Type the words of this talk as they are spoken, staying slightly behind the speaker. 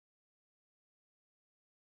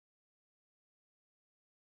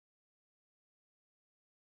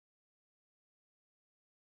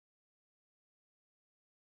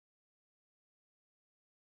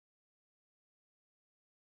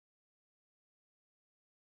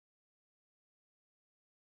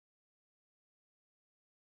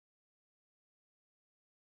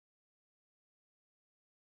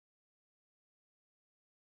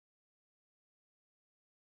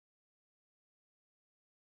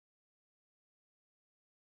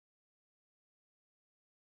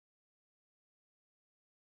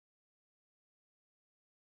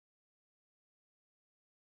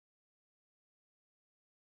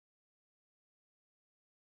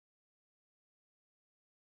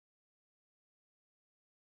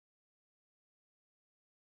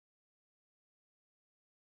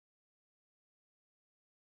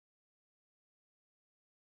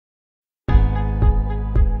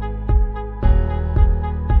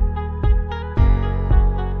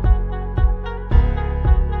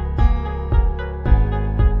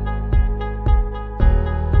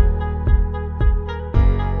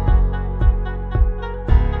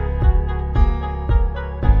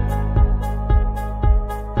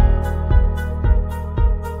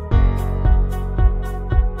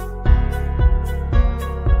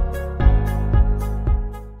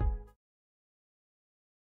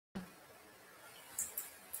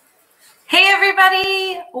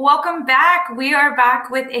welcome back. We are back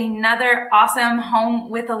with another awesome Home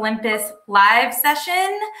with Olympus live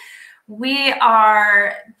session. We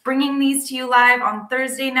are bringing these to you live on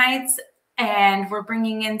Thursday nights, and we're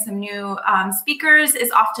bringing in some new speakers as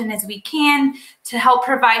often as we can to help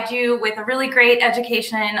provide you with a really great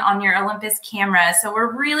education on your Olympus camera. So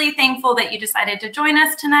we're really thankful that you decided to join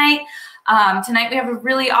us tonight. Tonight we have a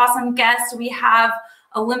really awesome guest. We have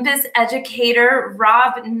Olympus Educator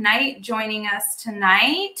Rob Knight joining us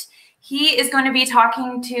tonight. He is going to be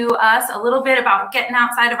talking to us a little bit about getting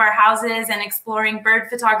outside of our houses and exploring bird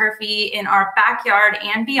photography in our backyard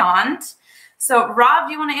and beyond. So Rob,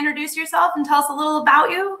 do you want to introduce yourself and tell us a little about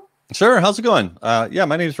you? Sure. How's it going? Yeah,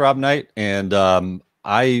 my name is Rob Knight, and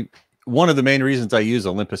one of the main reasons I use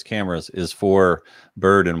Olympus cameras is for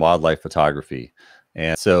bird and wildlife photography.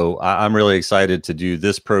 And so I'm really excited to do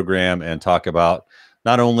this program and talk about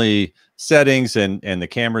not only settings and the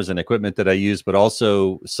cameras and equipment that I use, but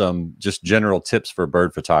also some just general tips for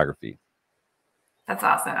bird photography. That's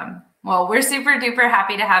awesome. Well, we're super duper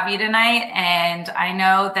happy to have you tonight. And I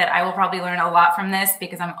know that I will probably learn a lot from this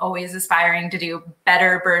because I'm always aspiring to do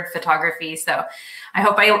better bird photography. So I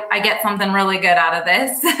hope I get something really good out of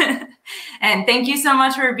this. And thank you so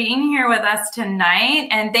much for being here with us tonight.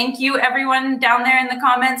 And thank you everyone down there in the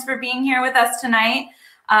comments for being here with us tonight.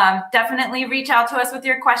 Definitely reach out to us with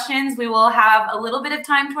your questions. We will have a little bit of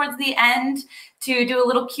time towards the end to do a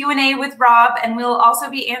little Q&A with Rob, and we'll also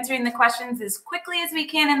be answering the questions as quickly as we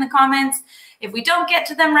can in the comments. If we don't get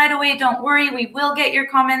to them right away, don't worry. We will get your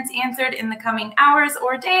comments answered in the coming hours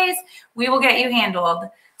or days. We will get you handled.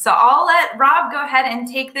 So I'll let Rob go ahead and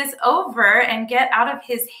take this over and get out of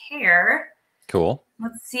his hair. Cool.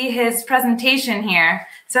 Let's see his presentation here.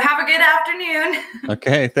 So have a good afternoon.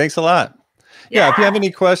 Okay, thanks a lot. Yeah, if you have any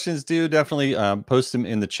questions, do definitely post them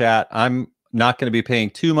in the chat. I'm not going to be paying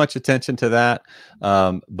too much attention to that,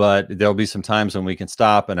 but there'll be some times when we can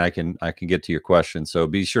stop and I can get to your questions. So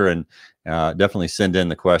be sure and definitely send in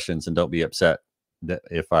the questions, and don't be upset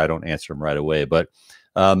if I don't answer them right away. But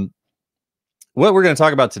what we're going to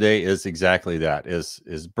talk about today is exactly that: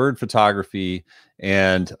 is bird photography.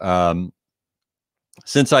 And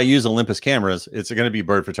since I use Olympus cameras, it's going to be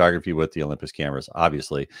bird photography with the Olympus cameras,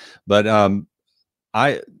 obviously. But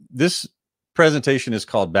this presentation is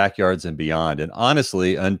called Backyards and Beyond. And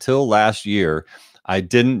honestly, until last year, I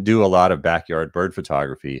didn't do a lot of backyard bird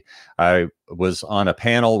photography. I was on a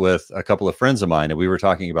panel with a couple of friends of mine, and we were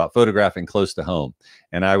talking about photographing close to home.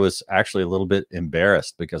 And I was actually a little bit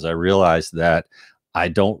embarrassed because I realized that I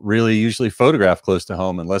don't really usually photograph close to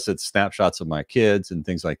home unless it's snapshots of my kids and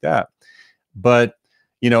things like that. But,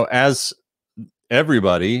 you know, as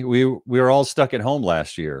everybody, we were all stuck at home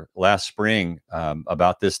last spring.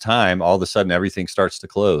 About this time, all of a sudden, everything starts to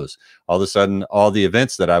close. All of a sudden, all the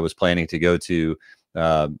events that I was planning to go to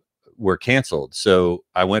were canceled. So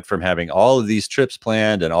I went from having all of these trips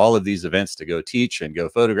planned and all of these events to go teach and go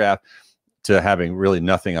photograph to having really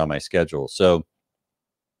nothing on my schedule. So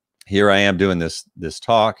here I am doing this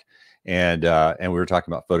talk, and we were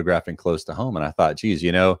talking about photographing close to home. And I thought, geez,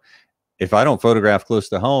 you know, if I don't photograph close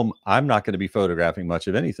to home, I'm not going to be photographing much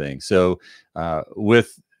of anything. So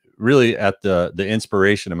with really at the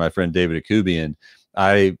inspiration of my friend David Akubian,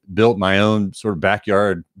 I built my own sort of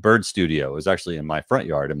backyard bird studio. It was actually in my front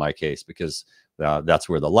yard in my case, because that's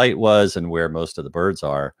where the light was and where most of the birds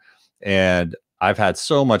are. And I've had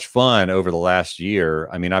so much fun over the last year.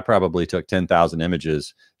 I mean, I probably took 10,000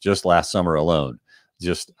 images just last summer alone.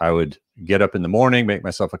 I would get up in the morning, make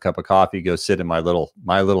myself a cup of coffee, go sit in my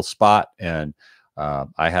little spot, and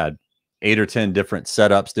I had 8 or 10 different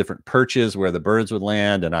setups, different perches where the birds would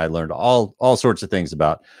land, and I learned all sorts of things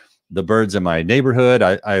about the birds in my neighborhood.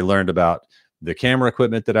 I learned about the camera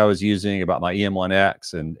equipment that I was using, about my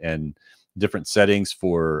EM1X, and different settings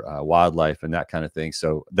for wildlife and that kind of thing.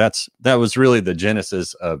 So that was really the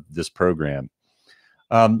genesis of this program.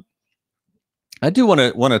 I do want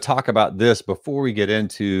to talk about this before we get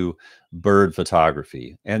into bird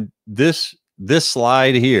photography. And this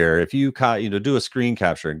slide here, if you do a screen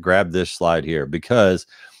capture and grab this slide here, because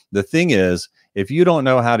the thing is, if you don't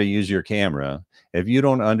know how to use your camera, if you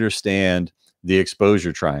don't understand the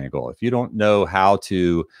exposure triangle, if you don't know how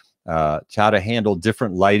to handle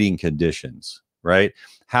different lighting conditions, right?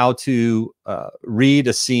 How to read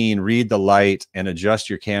a scene, read the light, and adjust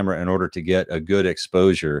your camera in order to get a good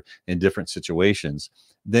exposure in different situations,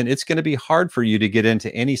 then it's going to be hard for you to get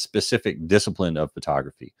into any specific discipline of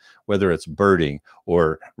photography, whether it's birding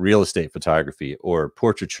or real estate photography or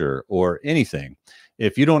portraiture or anything.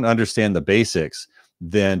 If you don't understand the basics,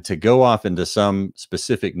 then to go off into some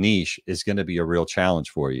specific niche is going to be a real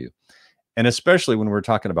challenge for you. And especially when we're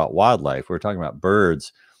talking about wildlife, we're talking about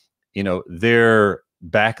birds, you know, they're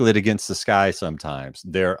backlit against the sky sometimes.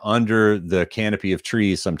 They're under the canopy of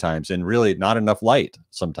trees sometimes, and really not enough light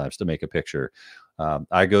sometimes to make a picture.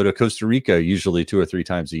 I go to Costa Rica usually 2 or 3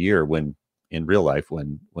 times a year when in real life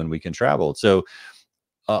when we can travel. So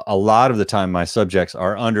a lot of the time my subjects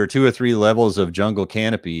are under 2 or 3 levels of jungle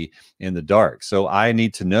canopy in the dark. So I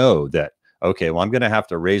need to know that, okay, well, I'm going to have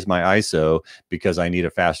to raise my ISO because I need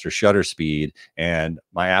a faster shutter speed and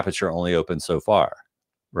my aperture only opens so far,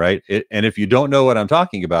 right? And if you don't know what I'm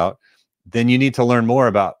talking about, then you need to learn more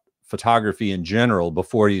about photography in general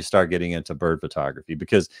before you start getting into bird photography,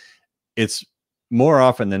 because it's more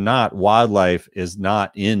often than not, wildlife is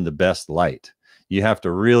not in the best light. You have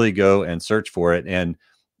to really go and search for it. And,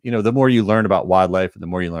 you know, the more you learn about wildlife, the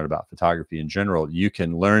more you learn about photography in general, you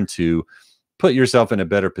can learn to put yourself in a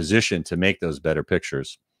better position to make those better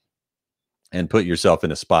pictures and put yourself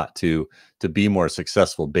in a spot to be more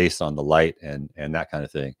successful based on the light and that kind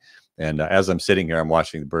of thing. And as I'm sitting here, I'm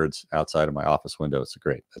watching the birds outside of my office window. It's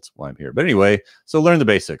great. That's why I'm here. But anyway, so learn the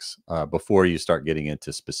basics before you start getting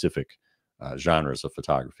into specific genres of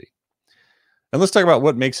photography. And let's talk about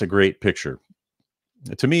what makes a great picture.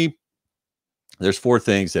 To me, there's 4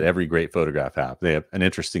 things that every great photograph have. They have an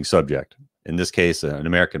interesting subject. In this case, an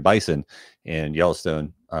American bison in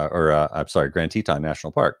Yellowstone, I'm sorry, Grand Teton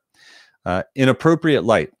National Park. Inappropriate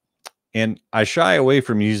light. And I shy away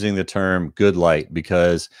from using the term good light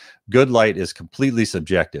because good light is completely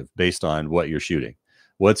subjective based on what you're shooting.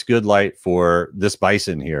 What's good light for this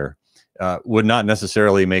bison here would not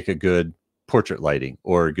necessarily make a good portrait lighting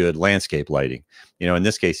or good landscape lighting. You know, in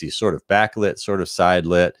this case, he's sort of backlit, sort of side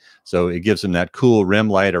lit. So it gives him that cool rim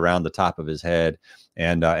light around the top of his head.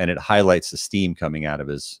 And it highlights the steam coming out of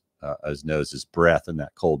his nose, his breath in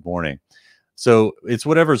that cold morning. So it's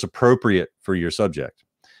whatever's appropriate for your subject.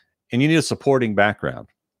 And you need a supporting background.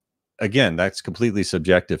 Again, that's completely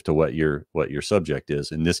subjective to what your subject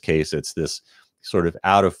is. In this case, it's this sort of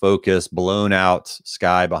out of focus, blown out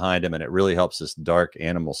sky behind him, and it really helps this dark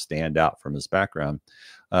animal stand out from his background.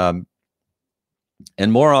 And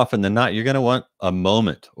more often than not, you're going to want a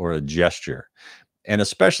moment or a gesture. And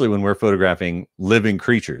especially when we're photographing living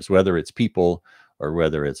creatures, whether it's people or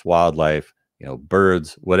whether it's wildlife, you know,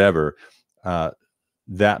 birds, whatever,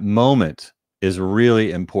 that moment is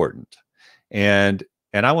really important. And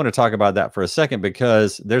I want to talk about that for a second,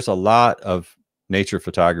 because there's a lot of nature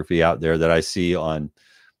photography out there that I see on,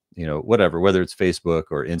 you know, whether it's Facebook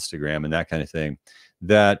or Instagram and that kind of thing,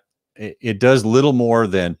 that it does little more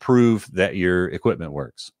than prove that your equipment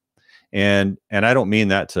works. And I don't mean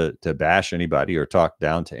that to bash anybody or talk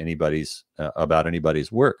down to anybody's about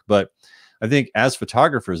anybody's work, but I think as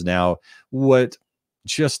photographers now, what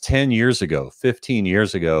just 10 years ago, 15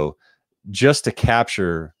 years ago, just to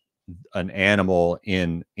capture an animal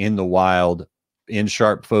in the wild, in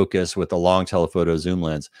sharp focus with a long telephoto zoom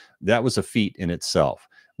lens, that was a feat in itself.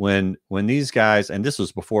 When these guys, and this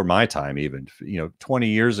was before my time even, you know, 20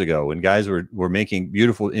 years ago, when guys were making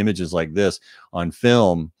beautiful images like this on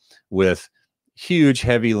film with huge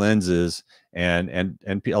heavy lenses, and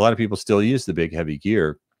a lot of people still use the big heavy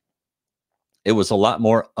gear, it was a lot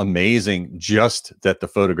more amazing just that the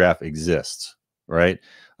photograph exists, right?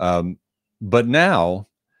 But now,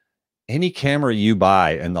 any camera you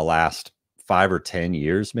buy in the last 5 or 10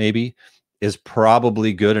 years maybe is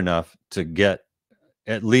probably good enough to get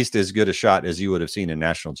at least as good a shot as you would have seen in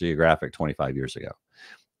National Geographic 25 years ago.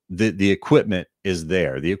 The equipment is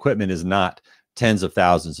there. The equipment is not tens of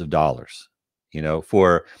thousands of dollars. You know,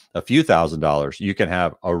 for a few $1,000s, you can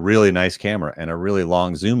have a really nice camera and a really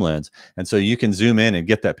long zoom lens. And so you can zoom in and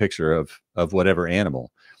get that picture of whatever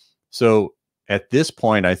animal. So at this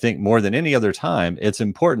point, I think more than any other time, it's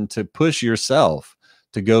important to push yourself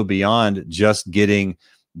to go beyond just getting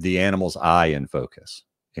the animal's eye in focus.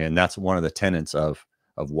 And that's one of the tenets of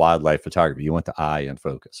wildlife photography. You want the eye in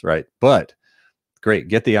focus, right? But great,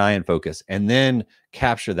 get the eye in focus and then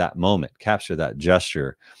capture that moment, capture that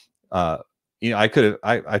gesture. You know, I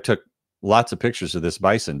took lots of pictures of this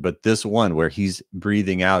bison, but this one where he's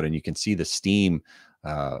breathing out and you can see the steam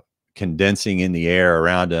condensing in the air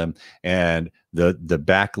around him, and the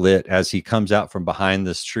backlit as he comes out from behind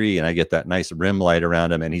this tree, and I get that nice rim light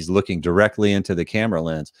around him and he's looking directly into the camera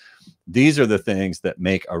lens. These are the things that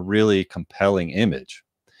make a really compelling image.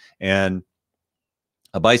 And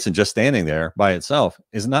a bison just standing there by itself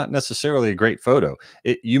is not necessarily a great photo.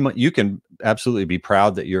 You can absolutely be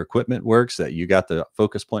proud that your equipment works, that you got the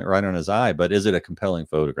focus point right on his eye, but is it a compelling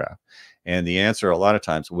photograph? And the answer a lot of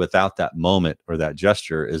times without that moment or that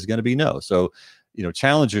gesture is going to be no. So, you know,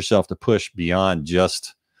 challenge yourself to push beyond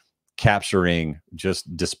just capturing,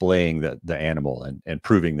 just displaying the animal and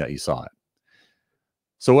proving that you saw it.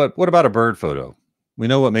 So what about a bird photo? We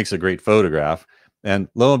know what makes a great photograph, and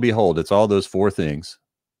lo and behold, it's all those four things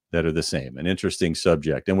that are the same: an interesting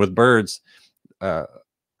subject. And with birds,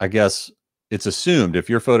 I guess it's assumed if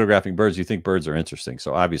you're photographing birds, you think birds are interesting.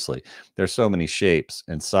 So obviously there's so many shapes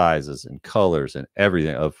and sizes and colors and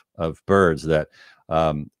everything of birds that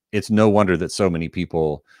it's no wonder that so many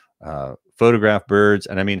people photograph birds.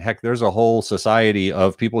 And I mean, heck, there's a whole society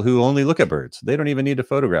of people who only look at birds. They don't even need to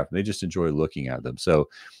photograph them. They just enjoy looking at them. So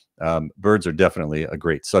birds are definitely a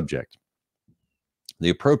great subject. The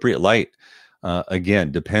appropriate light,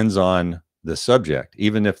 again, depends on the subject,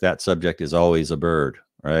 even if that subject is always a bird,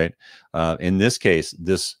 right? In this case,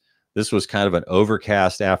 this was kind of an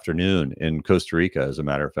overcast afternoon in Costa Rica, as a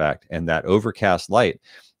matter of fact. And that overcast light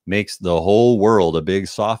makes the whole world a big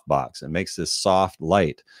softbox and makes this soft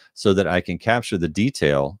light so that I can capture the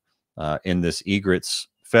detail in this egret's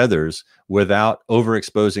feathers without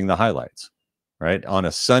overexposing the highlights. Right? On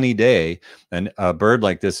a sunny day, and a bird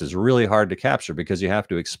like this is really hard to capture because you have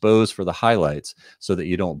to expose for the highlights so that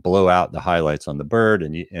you don't blow out the highlights on the bird,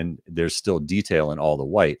 and there's still detail in all the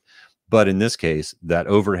white. But in this case, that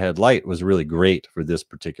overhead light was really great for this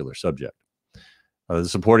particular subject. The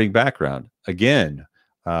supporting background, again,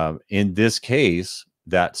 in this case,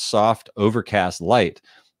 that soft overcast light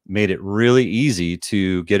made it really easy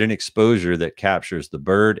to get an exposure that captures the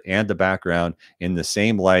bird and the background in the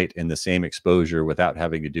same light, in the same exposure, without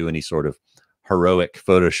having to do any sort of heroic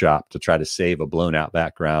Photoshop to try to save a blown out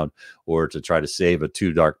background or to try to save a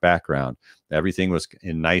too dark background. Everything was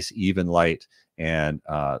in nice, even light, and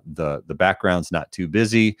the background's not too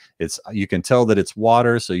busy. You can tell that it's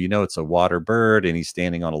water, so you know it's a water bird, and he's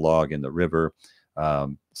standing on a log in the river.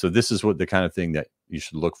 So this is what the kind of thing that you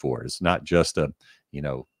should look for. It's not just a, you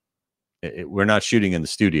know, we're not shooting in the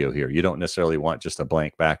studio here. You don't necessarily want just a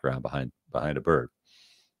blank background behind a bird.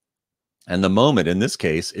 And the moment in this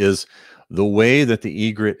case is the way that the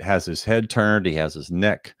egret has his head turned. He has his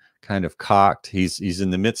neck kind of cocked. He's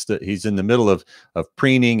in the middle of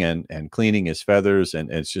preening and cleaning his feathers.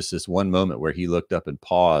 And it's just this one moment where he looked up and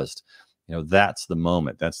paused. You know, that's the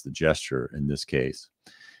moment. That's the gesture in this case.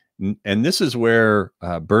 And this is where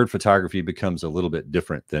bird photography becomes a little bit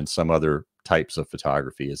different than some other types of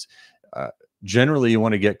photography. Generally, you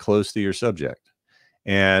want to get close to your subject.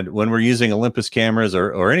 And when we're using Olympus cameras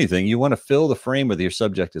or anything, you want to fill the frame with your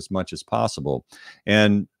subject as much as possible.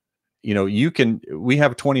 And, you know, we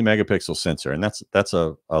have a 20 megapixel sensor, and that's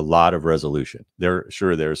a lot of resolution.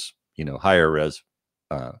 There's, you know, higher res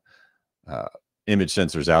image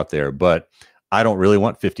sensors out there, but I don't really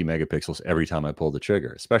want 50 megapixels every time I pull the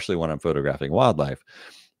trigger, especially when I'm photographing wildlife.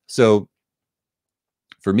 So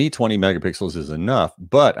for me, 20 megapixels is enough,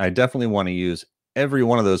 but I definitely want to use every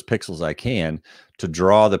one of those pixels I can to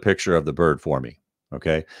draw the picture of the bird for me.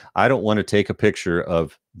 Okay. I don't want to take a picture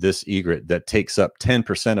of this egret that takes up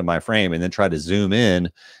 10% of my frame and then try to zoom in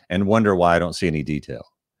and wonder why I don't see any detail.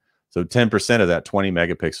 So 10% of that 20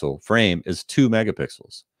 megapixel frame is 2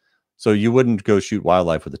 megapixels. So you wouldn't go shoot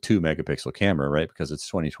wildlife with a 2 megapixel camera, right? Because it's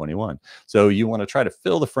 2021. So you want to try to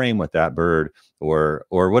fill the frame with that bird or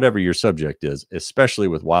whatever your subject is, especially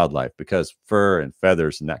with wildlife, because fur and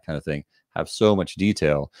feathers and that kind of thing have so much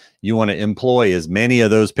detail. You want to employ as many of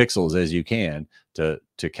those pixels as you can to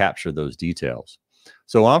capture those details.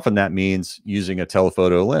 So often that means using a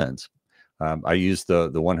telephoto lens. I use the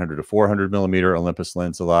 100 to 400 millimeter Olympus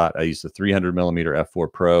lens a lot. I use the 300 millimeter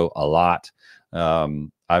f4 Pro a lot.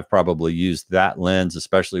 I've probably used that lens,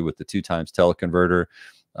 especially with the 2x teleconverter,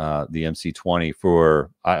 the MC20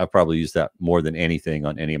 I've probably used that more than anything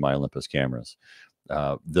on any of my Olympus cameras.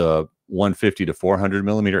 The 150 to 400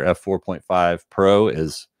 millimeter f4.5 Pro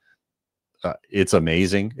is, it's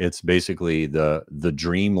amazing. It's basically the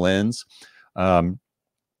dream lens.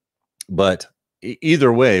 But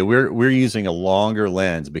either way, we're using a longer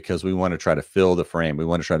lens because we want to try to fill the frame. We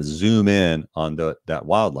want to try to zoom in on that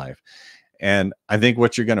wildlife. And I think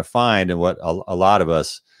what you're going to find, and what a lot of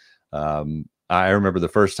us, I remember the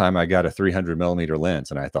first time I got a 300 millimeter lens,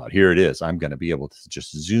 and I thought, here it is. I'm going to be able to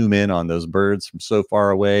just zoom in on those birds from so far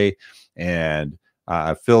away, and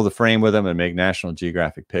fill the frame with them and make National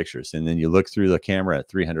Geographic pictures. And then you look through the camera at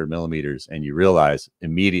 300 millimeters, and you realize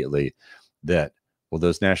immediately that, well,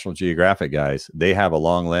 those National Geographic guys, they have a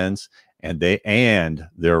long lens, and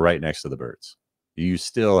they're right next to the birds. You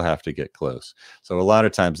still have to get close. So a lot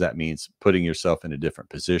of times that means putting yourself in a different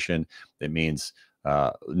position. It means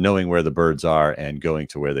knowing where the birds are and going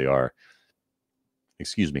to where they are,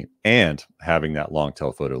 excuse me, and having that long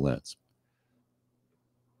telephoto lens.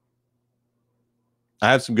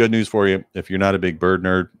 I have some good news for you. If you're not a big bird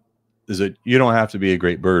nerd, is that you don't have to be a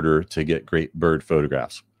great birder to get great bird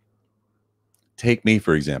photographs. Take me,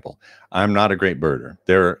 for example. I'm not a great birder.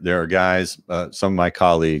 There are guys, some of my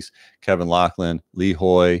colleagues, Kevin Laughlin, Lee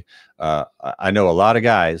Hoy. I know a lot of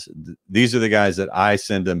guys. These are the guys that I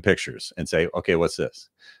send them pictures and say, okay, what's this?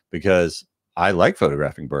 Because I like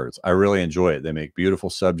photographing birds. I really enjoy it. They make beautiful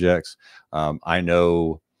subjects. I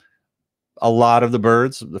know a lot of the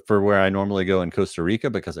birds for where I normally go in Costa Rica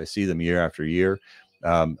because I see them year after year.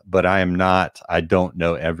 But I don't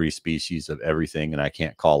know every species of everything, and I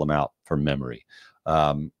can't call them out from memory.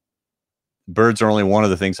 Birds are only one of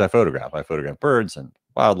the things I photograph. I photograph birds and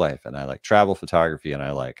wildlife, and I like travel photography, and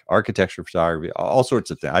I like architecture photography, all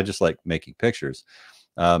sorts of things. I just like making pictures.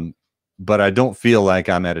 But I don't feel like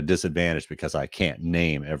I'm at a disadvantage because I can't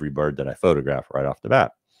name every bird that I photograph right off the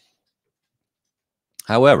bat.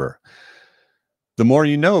 However, the more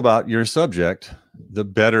you know about your subject, the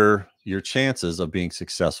better your chances of being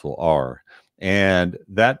successful are. And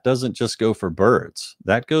that doesn't just go for birds.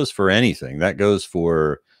 That goes for anything. That goes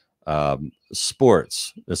for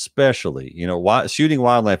sports, especially. You know, shooting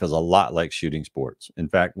wildlife is a lot like shooting sports. In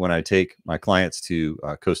fact, when I take my clients to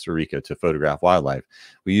Costa Rica to photograph wildlife,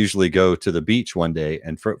 we usually go to the beach one day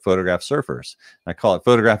and photograph surfers. I call it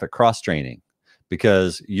photographic cross-training,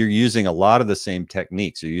 because you're using a lot of the same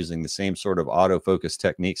techniques. You're using the same sort of autofocus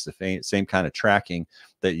techniques, the same kind of tracking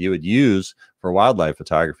that you would use for wildlife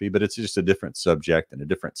photography, but it's just a different subject and a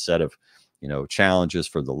different set of, you know, challenges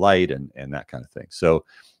for the light and that kind of thing. So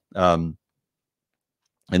in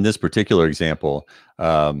this particular example,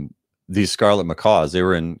 these scarlet macaws, they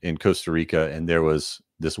were in Costa Rica, and there was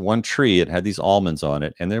this one tree. It had these almonds on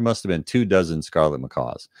it, and there must have been 24 scarlet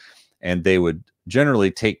macaws. And they would generally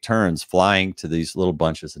take turns flying to these little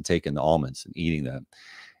bunches and taking the almonds and eating them.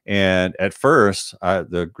 And at first,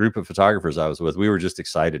 the group of photographers I was with, we were just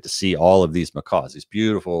excited to see all of these macaws, these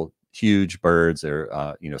beautiful, huge birds.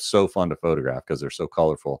 They're, you know, so fun to photograph because they're so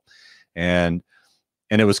colorful. And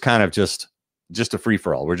it was kind of just a free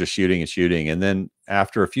for all. We're just shooting and shooting. And then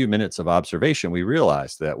after a few minutes of observation, we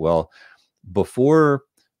realized that, well, before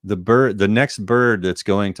the next bird that's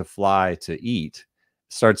going to fly to eat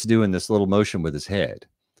starts doing this little motion with his head.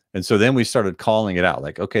 And so then we started calling it out,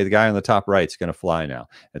 like, okay, the guy on the top right is going to fly now.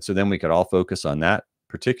 And so then we could all focus on that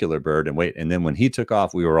particular bird and wait. And then when he took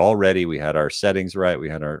off, we were all ready. We had our settings right. We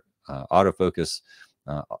had our autofocus,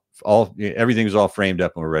 everything was all framed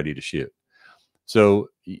up and we're ready to shoot. So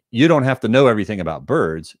you don't have to know everything about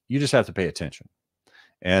birds. You just have to pay attention.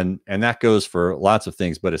 And that goes for lots of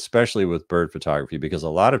things, but especially with bird photography, because a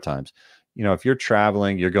lot of times, you know, if you're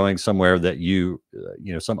traveling, you're going somewhere that you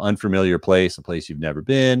know, some unfamiliar place, a place you've never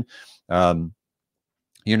been,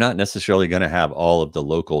 you're not necessarily going to have all of the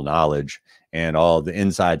local knowledge and all of the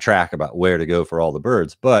inside track about where to go for all the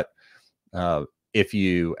birds. But if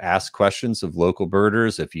you ask questions of local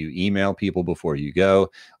birders, if you email people before you go,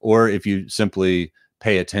 or if you simply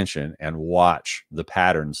pay attention and watch the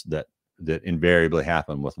patterns that invariably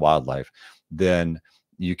happen with wildlife, then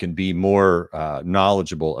you can be more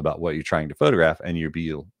knowledgeable about what you're trying to photograph, and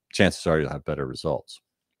chances are you'll have better results.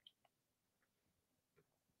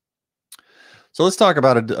 So let's talk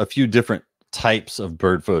about a few different types of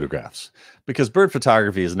bird photographs, because bird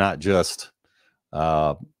photography is not just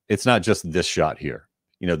it's not just this shot here.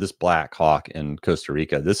 You know, this black hawk in Costa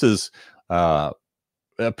Rica. This is a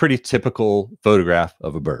pretty typical photograph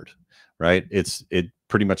of a bird, right? It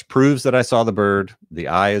pretty much proves that I saw the bird. The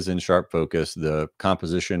eye is in sharp focus. The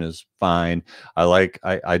composition is fine.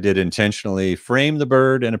 I did intentionally frame the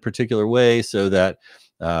bird in a particular way so that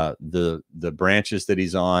the branches that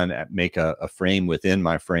he's on make a frame within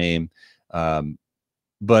my frame.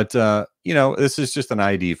 But you know, this is just an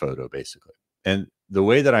ID photo basically. And the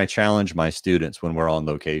way that I challenge my students when we're on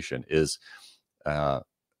location is,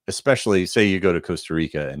 especially say you go to Costa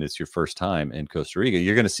Rica and it's your first time in Costa Rica,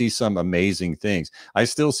 you're going to see some amazing things. I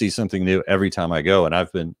still see something new every time I go, and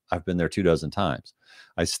I've been there 24 times.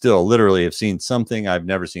 I still literally have seen something I've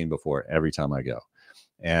never seen before every time I go.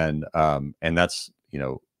 And that's, you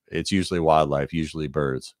know, it's usually wildlife, usually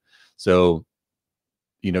birds. So,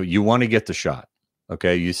 you know, you want to get the shot.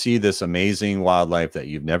 Okay, you see this amazing wildlife that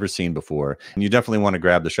you've never seen before, and you definitely want to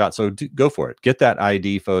grab the shot. So go for it. Get that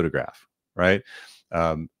ID photograph, right?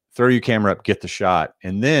 Throw your camera up, get the shot.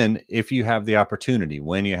 And then if you have the opportunity,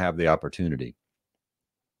 when you have the opportunity,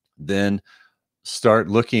 then start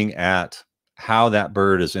looking at how that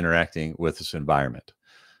bird is interacting with this environment.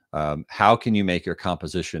 How can you make your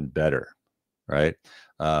composition better, right?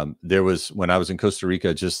 There was, when I was in Costa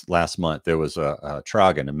Rica just last month, there was a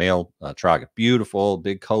trogon, a male trogon, beautiful,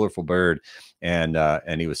 big, colorful bird. And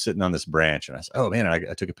he was sitting on this branch, and I said, oh man,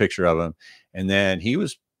 I took a picture of him. And then he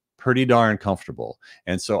was pretty darn comfortable.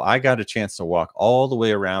 And so I got a chance to walk all the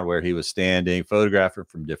way around where he was standing, photograph him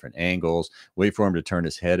from different angles, wait for him to turn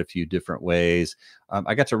his head a few different ways.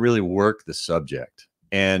 I got to really work the subject.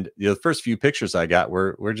 And the first few pictures I got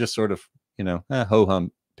were just sort of,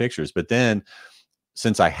 ho-hum pictures. But then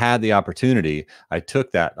since I had the opportunity, I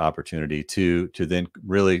took that opportunity to then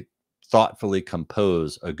really thoughtfully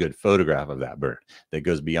compose a good photograph of that bird that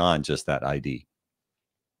goes beyond just that ID.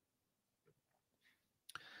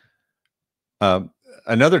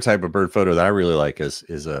 Another type of bird photo that I really like is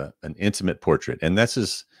an intimate portrait. And this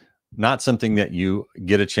is not something that you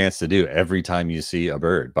get a chance to do every time you see a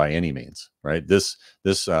bird by any means, right? This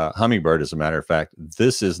hummingbird, as a matter of fact,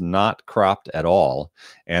 this is not cropped at all.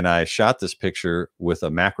 And I shot this picture with a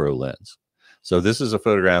macro lens. So this is a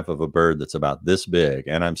photograph of a bird that's about this big,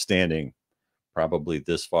 and I'm standing probably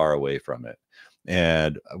this far away from it.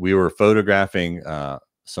 And we were photographing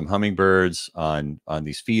some hummingbirds on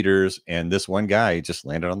these feeders, and this one guy just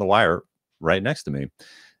landed on the wire right next to me.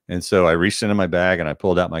 And so I reached into my bag and I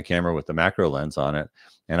pulled out my camera with the macro lens on it,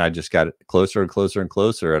 and I just got it closer and closer and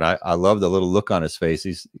closer. And I love the little look on his face.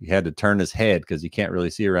 He had to turn his head because you can't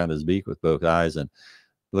really see around his beak with both eyes, and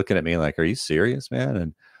looking at me like, "Are you serious, man?"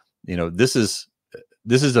 And this is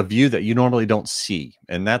a view that you normally don't see,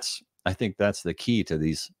 and I think that's the key to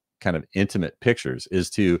these kind of intimate pictures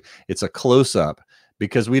it's a close up,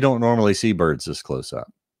 because we don't normally see birds this close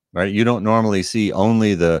up. Right? You don't normally see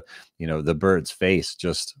only the bird's face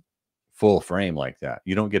just full frame like that.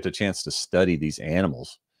 You don't get the chance to study these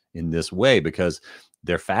animals in this way because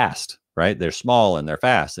they're fast, right? They're small and they're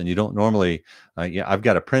fast. And you don't normally, I've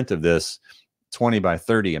got a print of this 20 by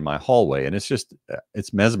 30 in my hallway. And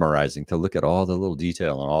it's mesmerizing to look at all the little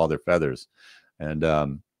detail on all their feathers. And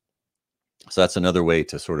so that's another way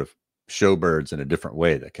to sort of show birds in a different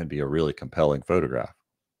way that can be a really compelling photograph.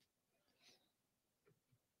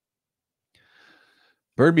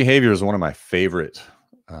 Bird behavior is one of my favorite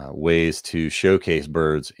ways to showcase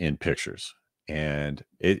birds in pictures. And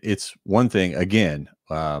it's one thing, again,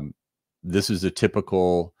 this is a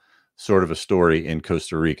typical sort of a story in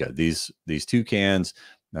Costa Rica. These toucans,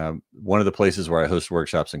 one of the places where I host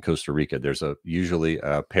workshops in Costa Rica, there's usually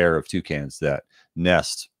a pair of toucans that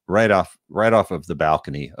nest right off of the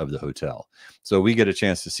balcony of the hotel. So we get a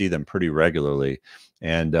chance to see them pretty regularly.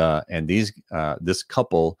 And this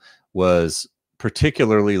couple was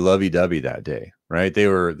particularly lovey-dovey that day, right? They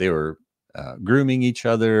were grooming each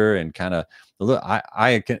other and kind of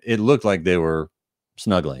it looked like they were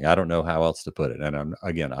snuggling. I don't know how else to put it. And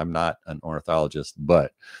I'm not an ornithologist,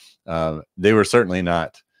 but they were certainly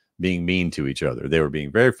not being mean to each other. They were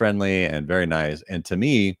being very friendly and very nice. And to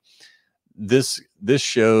me, this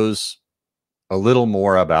shows a little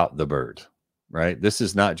more about the bird, right? This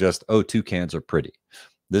is not just, oh, toucans are pretty.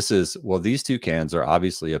 This is, well, these toucans are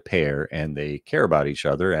obviously a pair and they care about each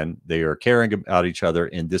other, and they are caring about each other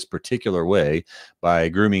in this particular way by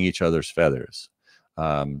grooming each other's feathers.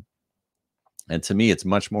 And to me, it's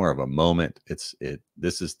much more of a moment. This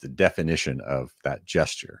is the definition of that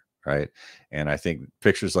gesture, right? And I think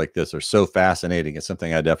pictures like this are so fascinating. It's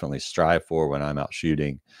something I definitely strive for when I'm out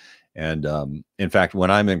shooting. And in fact, when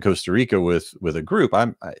I'm in Costa Rica with a group,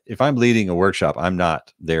 if I'm leading a workshop, I'm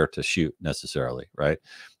not there to shoot necessarily, right?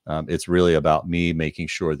 It's really about me making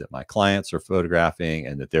sure that my clients are photographing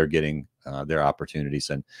and that they're getting their opportunities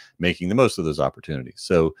and making the most of those opportunities.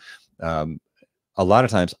 So a lot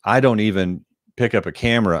of times I don't even pick up a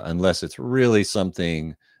camera unless it's really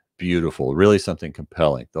something beautiful, really something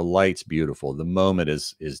compelling. The light's beautiful. The moment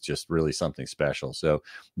is just really something special. So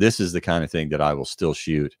this is the kind of thing that I will still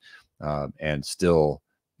shoot and still,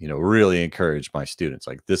 really encourage my students.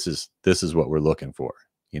 Like this is what we're looking for.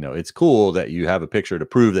 It's cool that you have a picture to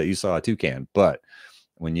prove that you saw a toucan, but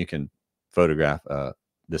when you can photograph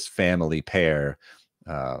this family pair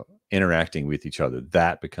interacting with each other,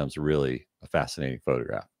 that becomes really a fascinating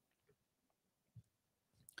photograph.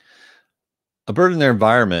 A bird in their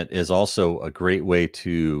environment is also a great way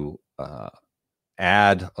to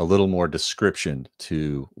add a little more description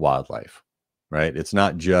to wildlife, right? It's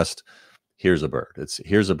not just, here's a bird. It's,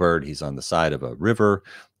 here's a bird. He's on the side of a river.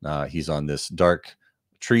 He's on this dark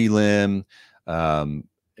tree limb.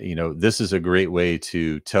 This is a great way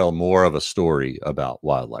to tell more of a story about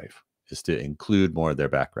wildlife, is to include more of their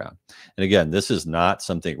background. And again, this is not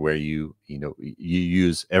something where you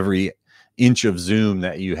use every inch of zoom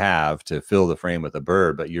that you have to fill the frame with a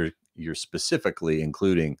bird, but you're specifically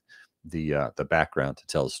including the background to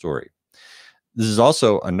tell a story. This is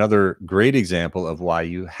also another great example of why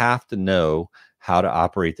you have to know how to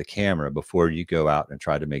operate the camera before you go out and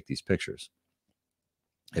try to make these pictures.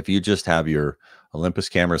 If you just have your Olympus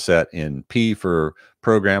camera set in P for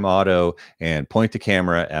program auto and point the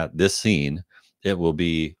camera at this scene, it will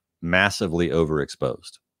be massively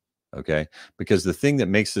overexposed. Okay. Because the thing that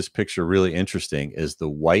makes this picture really interesting is the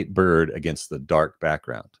white bird against the dark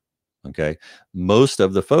background. Okay. Most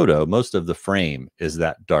of the photo, most of the frame is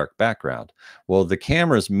that dark background. Well, the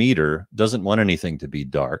camera's meter doesn't want anything to be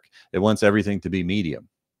dark. It wants everything to be medium.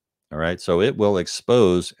 All right. So it will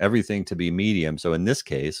expose everything to be medium. So in this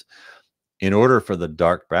case, in order for the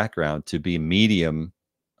dark background to be medium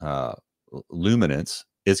luminance,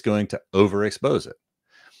 it's going to overexpose it.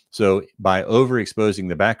 So by overexposing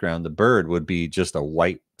the background, the bird would be just a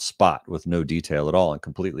white spot with no detail at all and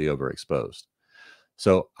completely overexposed.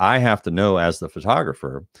 So I have to know, as the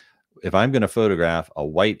photographer, if I'm going to photograph a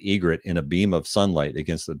white egret in a beam of sunlight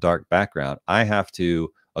against a dark background, I have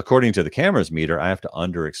to, according to the camera's meter, I have to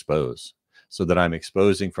underexpose so that I'm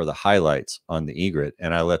exposing for the highlights on the egret,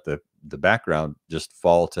 and I let the background just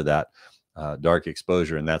fall to that dark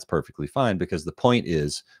exposure, and that's perfectly fine, because the point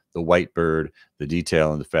is the white bird, the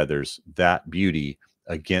detail and the feathers, that beauty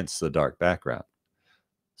against the dark background.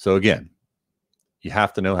 So again, you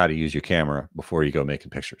have to know how to use your camera before you go making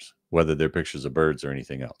pictures, whether they're pictures of birds or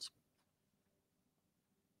anything else.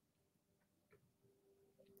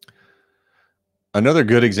 Another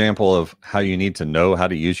good example of how you need to know how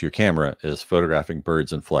to use your camera is photographing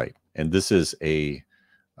birds in flight. And this is a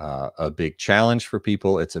big challenge for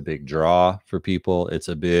people. It's a big draw for people. It's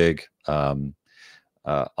a big, a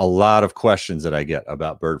lot of questions that I get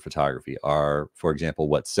about bird photography are, for example,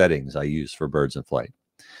 what settings I use for birds in flight.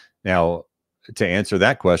 Now, to answer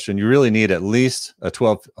that question, you really need at least a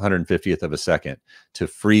 1250th of a second to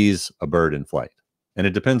freeze a bird in flight. And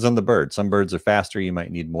it depends on the bird. Some birds are faster. You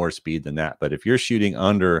might need more speed than that. But if you're shooting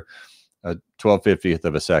under a 1250th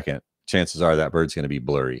of a second, chances are that bird's going to be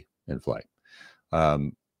blurry in flight.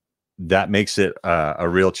 That makes it a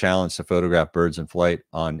real challenge to photograph birds in flight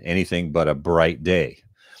on anything but a bright day.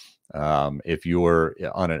 If you're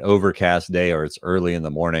on an overcast day or it's early in the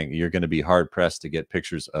morning, you're going to be hard pressed to get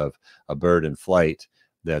pictures of a bird in flight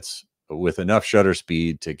that's with enough shutter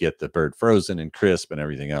speed to get the bird frozen and crisp and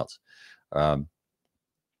everything else.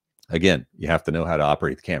 Again, you have to know how to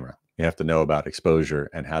operate the camera. You have to know about exposure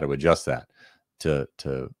and how to adjust that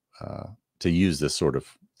to use this sort of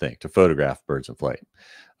thing to photograph birds in flight.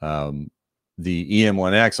 The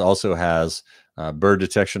EM1X also has bird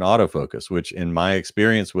detection autofocus, which in my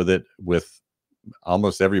experience with it, with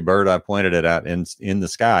almost every bird I pointed it at in the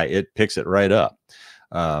sky, it picks it right up.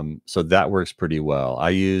 So that works pretty well.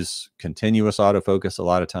 I use continuous autofocus a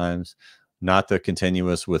lot of times, not the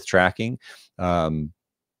continuous with tracking.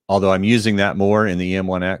 Although I'm using that more in the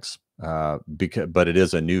EM1X, but it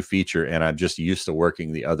is a new feature, and I'm just used to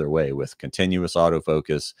working the other way with continuous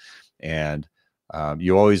autofocus. And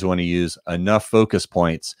you always want to use enough focus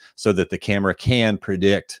points so that the camera can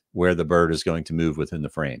predict where the bird is going to move within the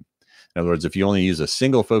frame. In other words, if you only use a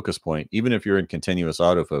single focus point, even if you're in continuous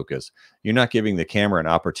autofocus, you're not giving the camera an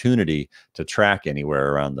opportunity to track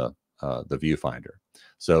anywhere around the viewfinder.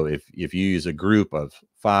 So if you use a group of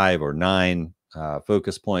 5 or 9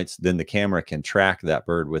 focus points, then the camera can track that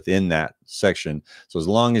bird within that section. So as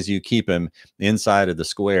long as you keep him inside of the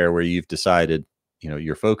square where you've decided,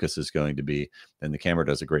 your focus is going to be, then the camera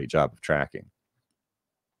does a great job of tracking.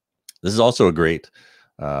 This is also a great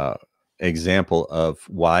example of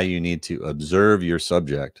why you need to observe your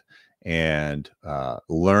subject and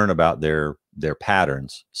learn about their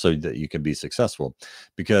patterns so that you can be successful.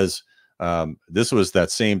 Because this was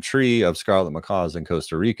that same tree of scarlet macaws in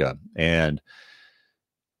Costa Rica, and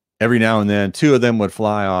every now and then 2 of them would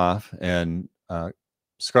fly off, and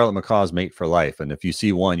scarlet macaws mate for life. And if you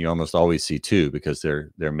see one, you almost always see 2 because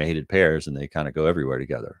they're mated pairs and they kind of go everywhere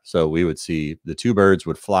together. So we would see the 2 birds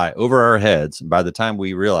would fly over our heads, and by the time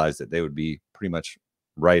we realized that they would be pretty much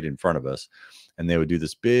right in front of us, and they would do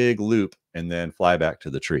this big loop and then fly back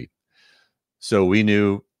to the tree. So we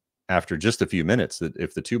knew after just a few minutes that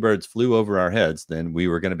if the 2 birds flew over our heads, then we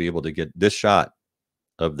were going to be able to get this shot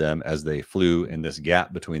of them as they flew in this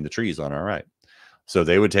gap between the trees on our right. So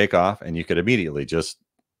they would take off, and you could immediately just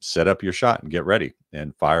set up your shot and get ready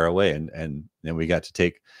and fire away. And then we got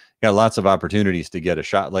lots of opportunities to get a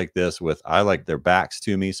shot like this I like their backs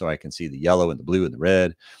to me so I can see the yellow and the blue and the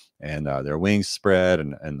red, and their wings spread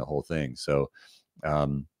and the whole thing. So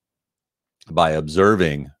by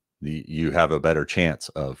observing, you have a better chance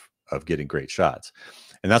of getting great shots.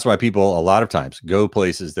 And that's why people a lot of times go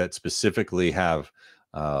places that specifically have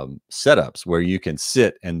setups where you can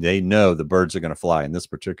sit and they know the birds are going to fly in this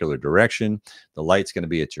particular direction. The light's going to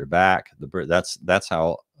be at your back. The bird, that's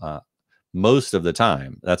how most of the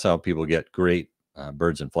time, that's how people get great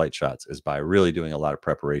birds in flight shots is by really doing a lot of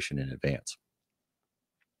preparation in advance.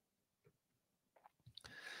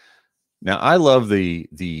 Now, I love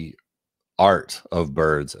the art of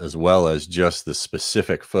birds as well as just the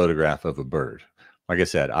specific photograph of a bird. Like I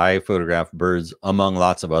said, I photograph birds among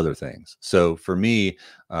lots of other things. So for me,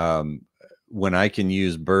 when I can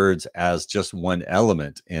use birds as just one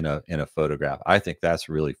element in a photograph, I think that's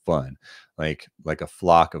really fun. Like a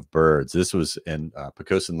flock of birds. This was in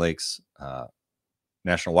Poquoson Lakes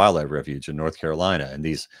National Wildlife Refuge in North Carolina, and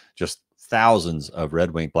these just thousands of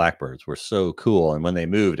red-winged blackbirds were so cool. And when they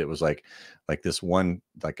moved, it was like this one,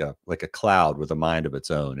 like a cloud with a mind of its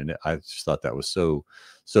own. And I just thought that was so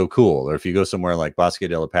cool. Or if you go somewhere like Bosque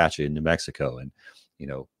del Apache in New Mexico, and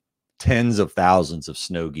tens of thousands of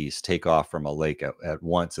snow geese take off from a lake at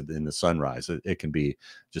once in the sunrise, it can be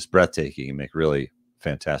just breathtaking and make really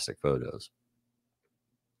fantastic photos.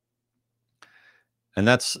 And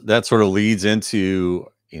that sort of leads into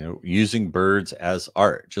using birds as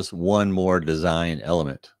art, just one more design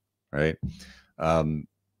element, right?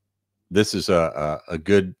 This is a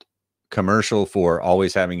good commercial for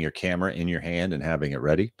always having your camera in your hand and having it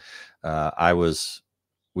ready.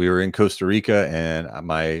 We were in Costa Rica, and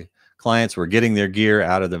my clients were getting their gear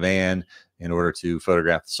out of the van in order to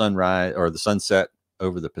photograph the sunrise or the sunset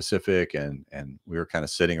over the Pacific, and we were kind of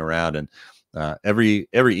sitting around, and every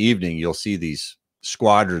evening you'll see these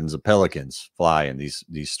squadrons of pelicans fly in these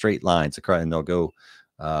straight lines across, and they'll go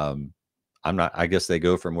I guess they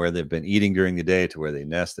go from where they've been eating during the day to where they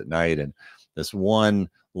nest at night. And this one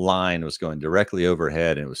line was going directly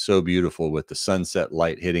overhead, and it was so beautiful with the sunset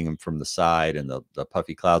light hitting them from the side and the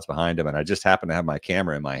puffy clouds behind them. And I just happened to have my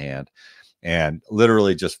camera in my hand and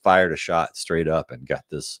literally just fired a shot straight up and got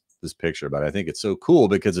this picture. But I think it's so cool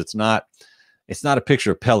because it's not a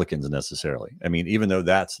picture of pelicans necessarily. I mean, even though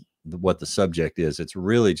that's what the subject is, it's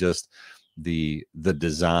really just the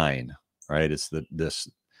design, right? It's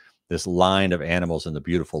this line of animals and the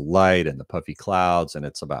beautiful light and the puffy clouds, and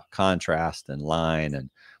it's about contrast and line. And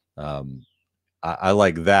I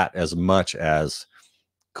like that as much as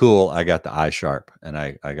cool, I got the eye sharp and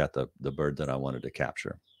I got the bird that I wanted to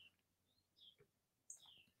capture.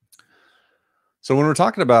 So when we're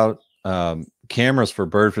talking about cameras for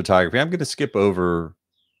bird photography, I'm going to skip over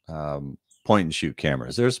point and shoot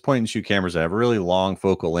cameras. There's point and shoot cameras that have really long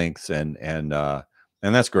focal lengths, and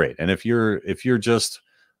that's great. And if you're just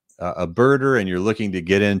a birder and you're looking to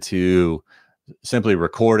get into simply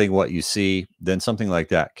recording what you see, then something like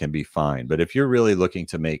that can be fine. But if you're really looking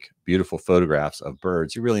to make beautiful photographs of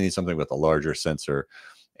birds, you really need something with a larger sensor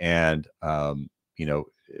and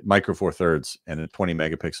micro four thirds and a 20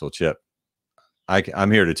 megapixel chip.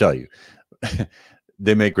 I'm here to tell you,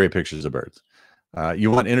 they make great pictures of birds.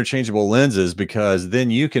 You want interchangeable lenses because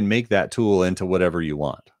then you can make that tool into whatever you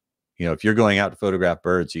want. If you're going out to photograph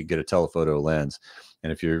birds, you get a telephoto lens.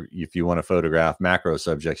 And if you want to photograph macro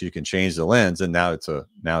subjects, you can change the lens, and now it's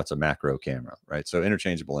a macro camera, right? So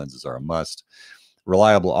interchangeable lenses are a must.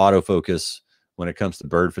 Reliable autofocus when it comes to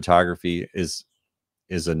bird photography is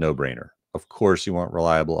a no-brainer. Of course, you want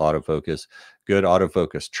reliable autofocus, good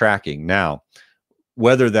autofocus tracking. Now,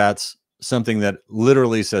 whether that's something that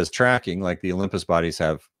literally says tracking, like the Olympus bodies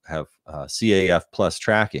have CAF plus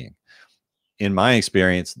tracking. In my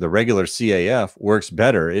experience, the regular CAF works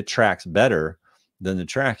better. It tracks better than the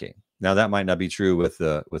tracking. Now, that might not be true with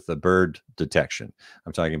the bird detection.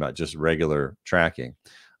 I'm talking about just regular tracking.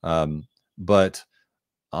 But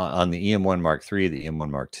on the EM1 Mark III, the EM1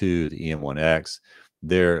 Mark II, the EM1X,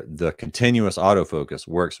 the continuous autofocus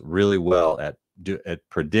works really well at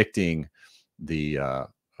predicting the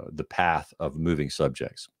path of moving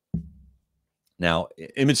subjects. Now,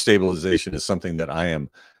 image stabilization is something that I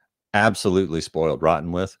am absolutely spoiled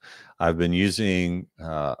rotten with. I've been using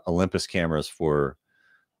Olympus cameras for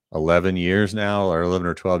 11 years now, or 11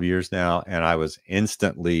 or 12 years now, and I was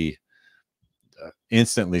instantly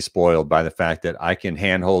spoiled by the fact that I can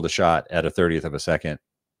handhold a shot at a 30th of a second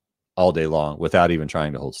all day long without even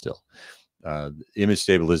trying to hold still. Image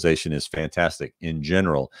stabilization is fantastic in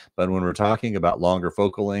general, but when we're talking about longer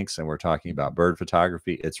focal lengths and we're talking about bird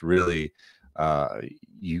photography, it's really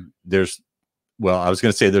well, I was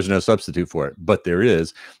going to say there's no substitute for it, but there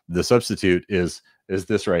is. The substitute is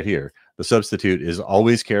this right here. The substitute is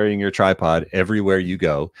always carrying your tripod everywhere you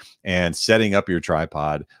go and setting up your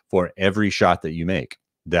tripod for every shot that you make.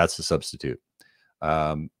 That's the substitute.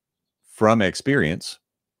 From experience,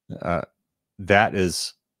 that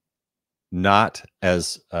is not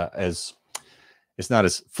as it's not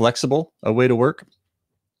as flexible a way to work.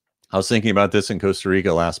 I was thinking about this in Costa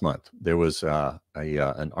Rica last month. There was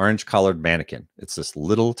an orange collared manakin. It's this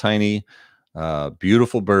little tiny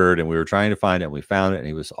beautiful bird, and we were trying to find it, and we found it, and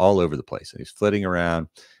he was all over the place, and he's flitting around,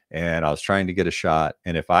 and I was trying to get a shot.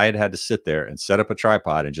 And if I had had to sit there and set up a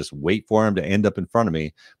tripod and just wait for him to end up in front of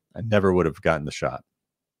me, I never would have gotten the shot.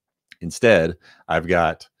 Instead, I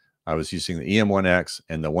was using the EM1X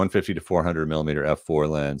and the 150 to 400 millimeter f4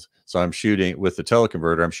 lens. So I'm shooting with the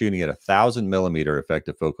teleconverter. I'm shooting at 1,000 millimeter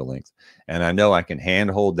effective focal length, and I know I can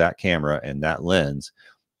handhold that camera and that lens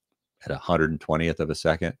at 120th of a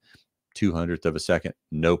second, 200th of a second,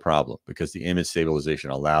 no problem, because the image stabilization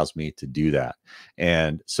allows me to do that.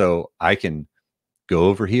 And so I can go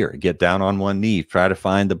over here, get down on one knee, try to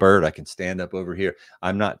find the bird. I can stand up over here.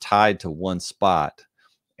 I'm not tied to one spot,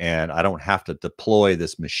 and I don't have to deploy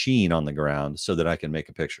this machine on the ground so that I can make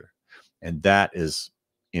a picture. And that is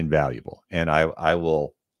invaluable. And I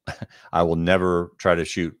will I will never try to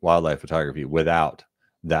shoot wildlife photography without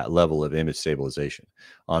that level of image stabilization.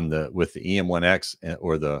 With the EM1X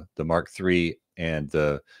or the Mark III and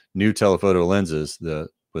the new telephoto lenses,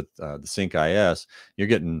 with the Sync IS, you're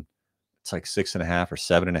getting, it's like 6.5 or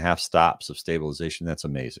 7.5 stops of stabilization. That's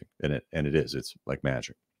amazing. And it is, it's like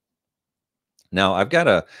magic. Now I've got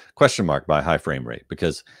a question mark by high frame rate,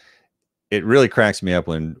 because it really cracks me up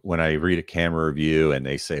when I read a camera review and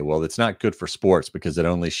they say, well, it's not good for sports because it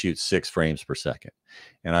only shoots 6 frames per second.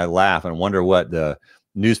 And I laugh and wonder what the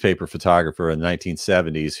newspaper photographer in the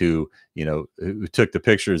 1970s who took the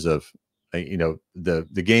pictures of,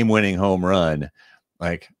 the game-winning home run,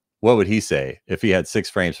 like, what would he say if he had 6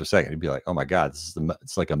 frames per second? He'd be like, oh my God,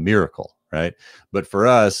 it's like a miracle, right? But for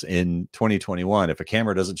us in 2021, if a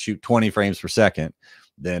camera doesn't shoot 20 frames per second,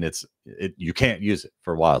 then you can't use it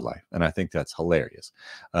for wildlife. And I think that's hilarious.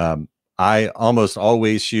 I almost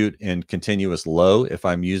always shoot in continuous low if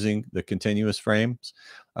I'm using the continuous frames,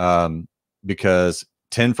 because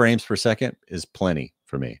 10 frames per second is plenty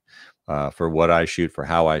for me, for what I shoot, for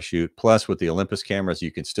how I shoot. Plus, with the Olympus cameras,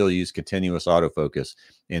 you can still use continuous autofocus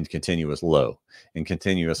in continuous low. In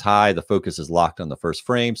continuous high, the focus is locked on the first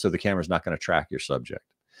frame, so the camera's not going to track your subject.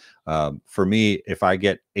 For me, if I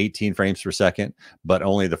get 18 frames per second, but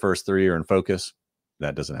only the first 3 are in focus,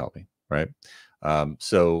 that doesn't help me, right?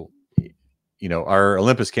 So, our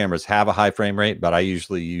Olympus cameras have a high frame rate, but I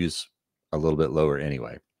usually use a little bit lower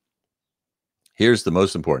anyway. Here's the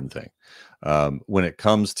most important thing. When it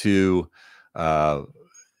comes to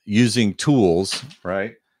using tools,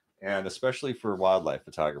 right? And especially for wildlife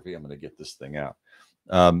photography, I'm going to get this thing out.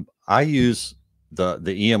 I use the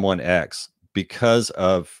EM1X because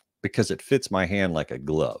it fits my hand like a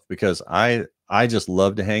glove, because I just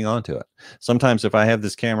love to hang on to it. Sometimes if I have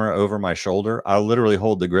this camera over my shoulder, I'll literally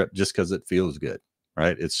hold the grip just because it feels good,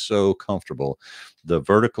 right? It's so comfortable. The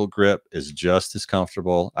vertical grip is just as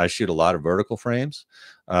comfortable. I shoot a lot of vertical frames.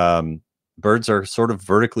 Birds are sort of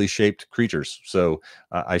vertically shaped creatures, so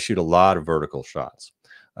I shoot a lot of vertical shots.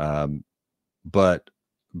 But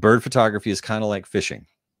bird photography is kind of like fishing,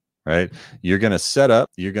 right? You're going to set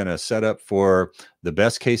up for the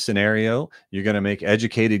best case scenario. You're going to make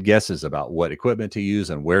educated guesses about what equipment to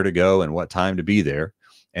use and where to go and what time to be there.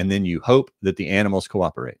 And then you hope that the animals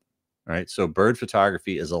cooperate, right? So bird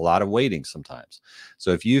photography is a lot of waiting sometimes.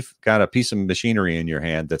 So if you've got a piece of machinery in your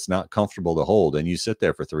hand that's not comfortable to hold and you sit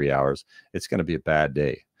there for 3 hours, it's going to be a bad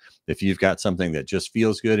day. If you've got something that just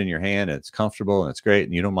feels good in your hand and it's comfortable and it's great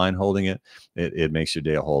and you don't mind holding it, it makes your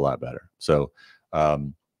day a whole lot better. So,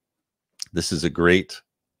 this is a great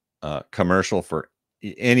commercial for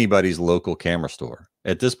anybody's local camera store.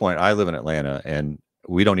 At this point, I live in Atlanta and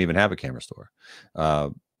we don't even have a camera store.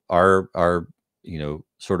 Our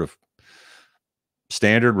sort of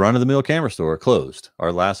standard run-of-the-mill camera store closed.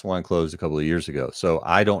 Our last one closed a couple of years ago. So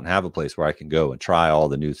I don't have a place where I can go and try all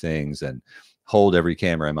the new things and hold every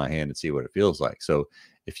camera in my hand and see what it feels like. So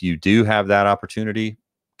if you do have that opportunity,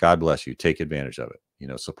 God bless you. Take advantage of it.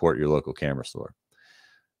 Support your local camera store.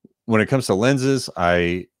 When it comes to lenses,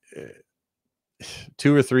 200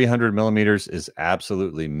 or 300 millimeters is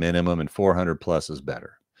absolutely minimum, and 400 plus is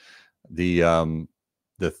better. The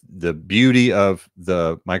beauty of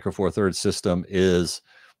the Micro Four Thirds system is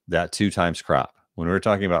that 2x crop. When we're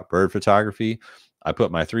talking about bird photography, I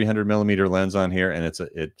put my 300 millimeter lens on here, and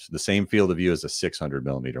it's the same field of view as a 600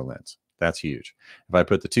 millimeter lens. That's huge. If I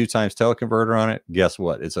put the 2x teleconverter on it, guess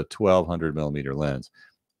what? It's a 1200 millimeter lens.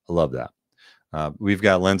 I love that. We've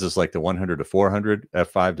got lenses like the 100 to 400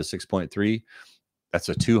 f5 to 6.3. That's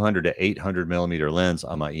a 200 to 800 millimeter lens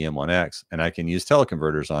on my EM1X, and I can use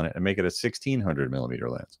teleconverters on it and make it a 1600 millimeter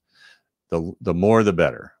lens. The more, the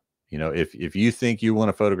better. If you think you want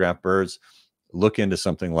to photograph birds, look into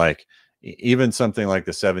something like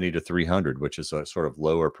the 70 to 300, which is a sort of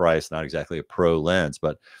lower price, not exactly a pro lens,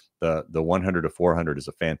 but the 100 to 400 is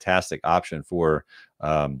a fantastic option for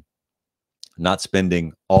not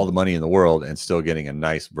spending all the money in the world and still getting a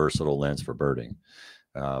nice versatile lens for birding.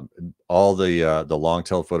 All the long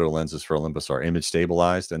telephoto lenses for Olympus are image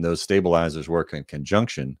stabilized, and those stabilizers work in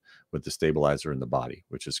conjunction with the stabilizer in the body,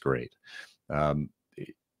 which is great.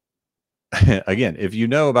 Again, if you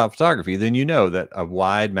know about photography, then you know that a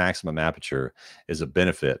wide maximum aperture is a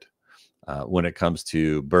benefit when it comes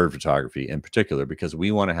to bird photography in particular, because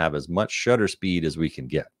we want to have as much shutter speed as we can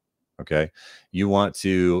get. Okay, you want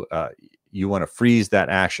to freeze that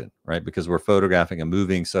action, right? Because we're photographing a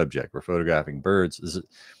moving subject, we're photographing birds.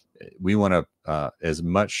 We want to as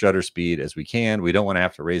much shutter speed as we can. We don't want to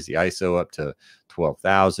have to raise the ISO up to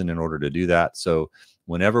 12,000 in order to do that. So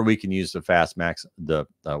whenever we can use the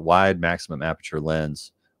wide maximum aperture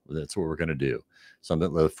lens, that's what we're going to do.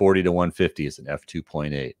 Something the 40 to 150 is an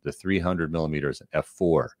f2.8. The 300 millimeter is an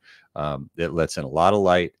f4. It lets in a lot of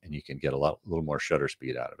light, and you can get a little more shutter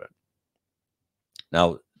speed out of it.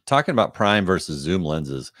 Now, talking about prime versus zoom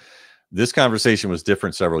lenses, this conversation was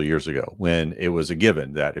different several years ago when it was a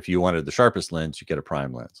given that if you wanted the sharpest lens, you get a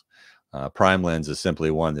prime lens. Prime lens is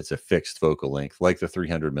simply one that's a fixed focal length, like the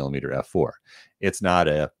 300 millimeter f4. It's not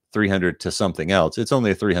a 300 to something else. It's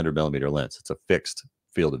only a 300 millimeter lens. It's a fixed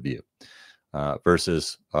field of view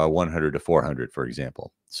versus 100 to 400, for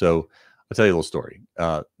example. So I'll tell you a little story.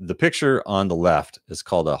 The picture on the left is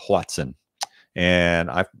called a Huatzin. And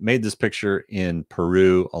I made this picture in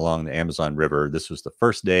Peru along the Amazon River. This was the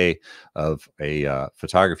first day of a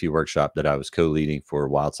photography workshop that I was co-leading for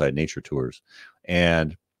Wildside Nature Tours.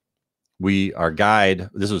 And our guide,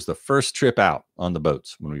 this was the first trip out on the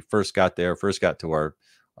boats. When we first got there, got to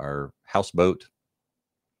our houseboat,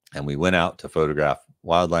 and we went out to photograph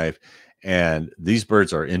wildlife. And these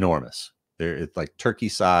birds are enormous. It's like turkey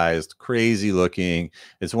sized, crazy looking.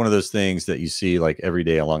 It's one of those things that you see like every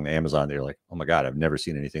day along the Amazon. They're like, oh my God, I've never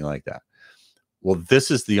seen anything like that. Well, this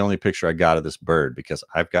is the only picture I got of this bird because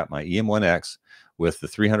I've got my EM1X with the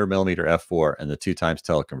 300 millimeter f4 and the 2x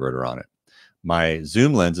teleconverter on it. My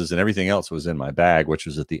zoom lenses and everything else was in my bag, which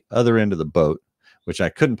was at the other end of the boat, which I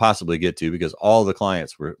couldn't possibly get to because all the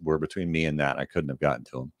clients were between me and that. I couldn't have gotten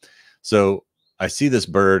to them. So I see this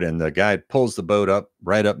bird, and the guy pulls the boat up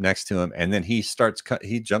right up next to him, and then he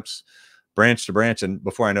jumps branch to branch, and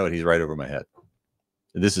before I know it, he's right over my head.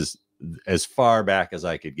 This is as far back as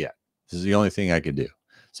I could get. This is the only thing I could do.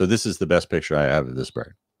 So this is the best picture I have of this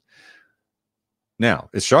bird. Now,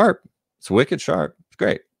 it's sharp. It's wicked sharp. It's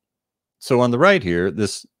great. So on the right here,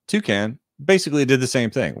 this toucan basically did the same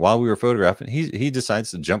thing. While we were photographing, he decides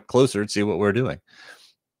to jump closer and see what we're doing.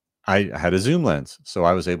 I had a zoom lens, so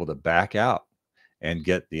I was able to back out and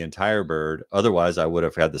get the entire bird. Otherwise, I would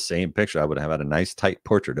have had the same picture. I would have had a nice tight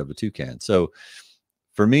portrait of a toucan. So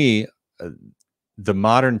for me, the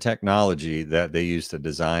modern technology that they use to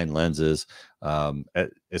design lenses,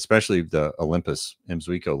 especially the Olympus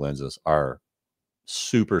OMSYSTEM lenses, are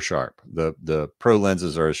super sharp. The pro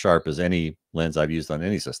lenses are as sharp as any lens I've used on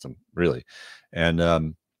any system, really.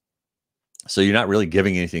 And so you're not really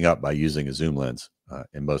giving anything up by using a zoom lens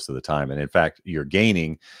in most of the time. And in fact, you're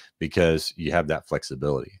gaining because you have that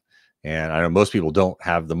flexibility. And I know most people don't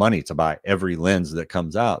have the money to buy every lens that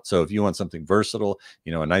comes out. So if you want something versatile,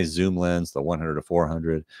 a nice zoom lens, the 100 to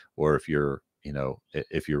 400, or if you're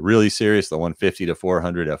really serious, the 150 to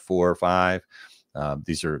 400 f4 or 5,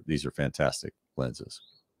 these are fantastic lenses.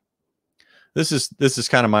 This is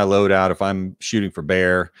kind of my loadout if I'm shooting for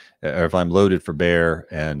bear, or if I'm loaded for bear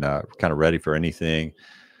and kind of ready for anything.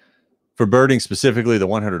 For birding specifically, the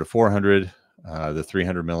 100 to 400, the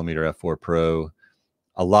 300 millimeter f4 Pro.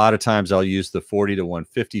 A lot of times I'll use the 40 to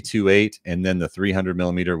 150 2.8 and then the 300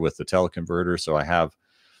 millimeter with the teleconverter. So I have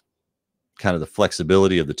kind of the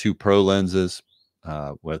flexibility of the two Pro lenses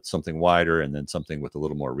with something wider and then something with a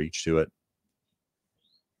little more reach to it.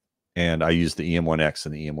 And I use the EM1X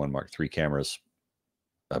and the EM1 Mark III cameras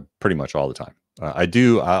pretty much all the time.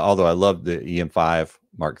 Although I love the EM5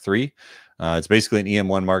 Mark III. It's basically an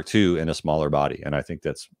EM1 Mark II in a smaller body, and I think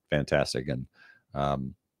that's fantastic. And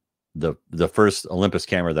the first Olympus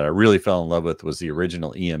camera that I really fell in love with was the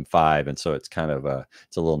original EM5, and so it's kind of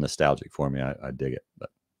it's a little nostalgic for me. I dig it. But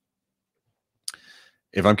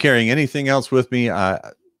if I'm carrying anything else with me, I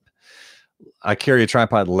carry a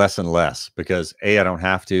tripod less and less because A, I don't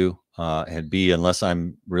have to, and B, unless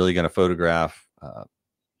I'm really going to photograph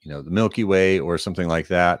the Milky Way or something like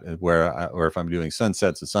that, or if I'm doing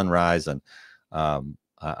sunsets and sunrise, and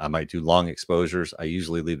I might do long exposures. I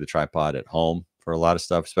usually leave the tripod at home for a lot of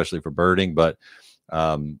stuff, especially for birding. But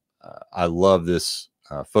I love this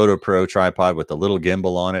Photo Pro tripod with the little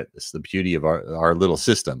gimbal on it. It's the beauty of our little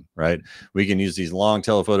system, right? We can use these long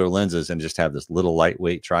telephoto lenses and just have this little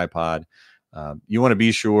lightweight tripod. You want to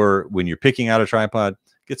be sure when you're picking out a tripod,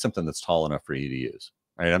 get something that's tall enough for you to use.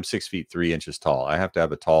 Right? I'm 6 feet 3 inches tall. I have to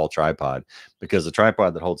have a tall tripod because the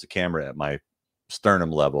tripod that holds the camera at my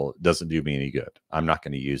sternum level doesn't do me any good. I'm not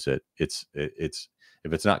going to use it. It's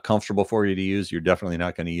if it's not comfortable for you to use, you're definitely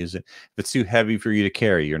not going to use it. If it's too heavy for you to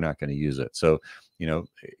carry, you're not going to use it. So, you know,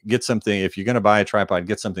 get something. If you're going to buy a tripod,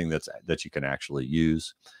 get something that you can actually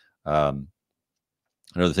use. Another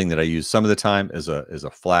thing that I use some of the time is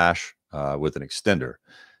a flash with an extender.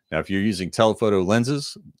 Now, if you're using telephoto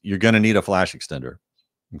lenses, you're going to need a flash extender.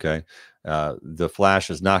 Okay, the flash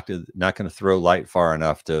is not going to throw light far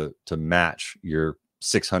enough to match your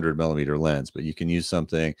 600 millimeter lens, but you can use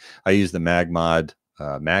something. I use the MagMod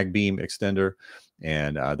mag beam extender,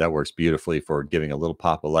 and that works beautifully for giving a little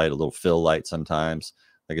pop of light, a little fill light sometimes.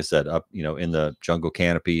 Like I said, up in the jungle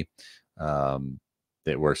canopy,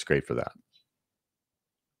 it works great for that.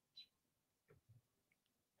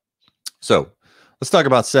 So let's talk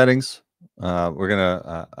about settings. We're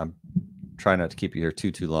gonna. I'm trying not to keep you here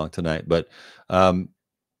too long tonight, but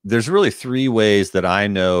there's really 3 ways that I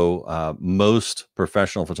know most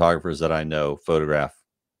professional photographers that I know photograph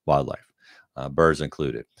wildlife, birds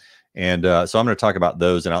included. And so I'm going to talk about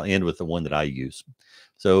those, and I'll end with the one that I use.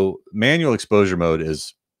 So manual exposure mode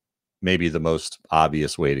is maybe the most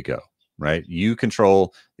obvious way to go, right? You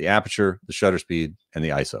control the aperture, the shutter speed, and the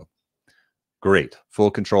ISO. Great, full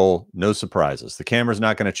control, no surprises. The camera's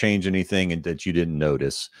not going to change anything that you didn't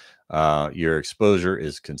notice. Your exposure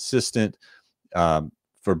is consistent.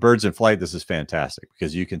 For birds in flight, this is fantastic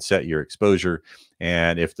because you can set your exposure,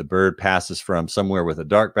 and if the bird passes from somewhere with a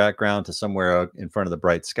dark background to somewhere in front of the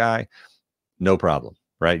bright sky, no problem,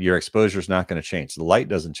 right? Your exposure is not going to change. The light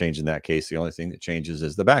doesn't change in that case. The only thing that changes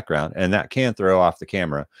is the background, and that can throw off the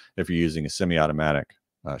camera if you're using a semi-automatic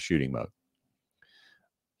shooting mode.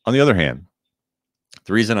 On the other hand,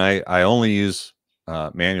 the reason I only use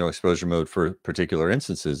manual exposure mode for particular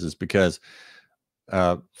instances is because,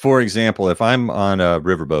 for example, if I'm on a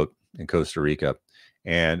riverboat in Costa Rica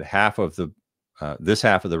and half of the this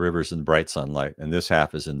half of the river is in bright sunlight and this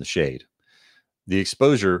half is in the shade, the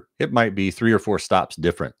exposure, it might be 3 or 4 stops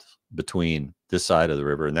different between this side of the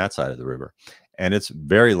river and that side of the river. And it's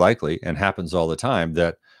very likely, and happens all the time,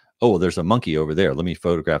 that, oh, well, there's a monkey over there. Let me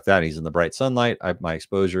photograph that. He's in the bright sunlight. My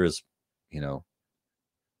exposure is,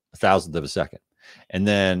 1,000th of a second. And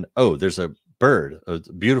then, oh, there's a bird, a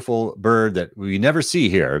beautiful bird that we never see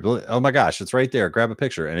here. Oh my gosh, it's right there. Grab a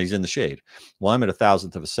picture, and he's in the shade. Well, I'm at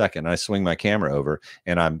 1,000th of a second, and I swing my camera over,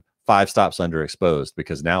 and I'm 5 stops underexposed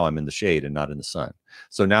because now I'm in the shade and not in the sun.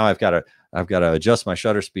 So now I've got to adjust my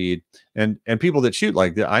shutter speed. And people that shoot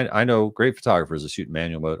like that, I know great photographers that shoot in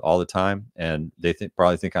manual mode all the time, and they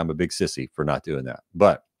probably think I'm a big sissy for not doing that.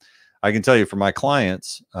 But I can tell you, for my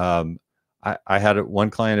clients, I had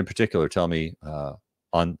one client in particular tell me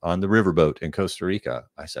on the riverboat in Costa Rica,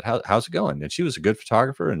 I said, how's it going? And she was a good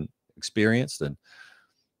photographer and experienced. And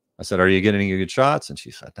I said, are you getting any good shots? And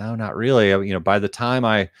she said, no, not really. By the time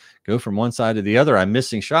I go from one side to the other, I'm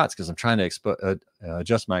missing shots because I'm trying to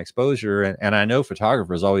adjust my exposure. And I know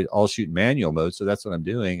photographers all shoot manual mode, so that's what I'm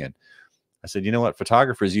doing. And I said, you know what?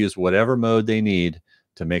 Photographers use whatever mode they need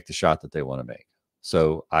to make the shot that they want to make.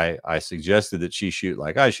 So I suggested that she shoot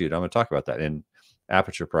like I shoot. I'm going to talk about that in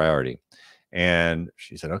aperture priority. And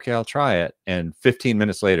she said, okay, I'll try it. And 15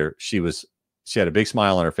 minutes later, she had a big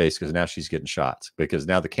smile on her face because now she's getting shots, because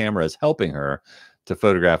now the camera is helping her to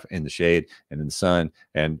photograph in the shade and in the sun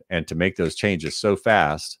and to make those changes so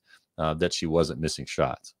fast that she wasn't missing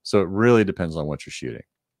shots. So it really depends on what you're shooting.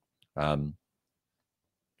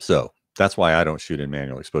 So that's why I don't shoot in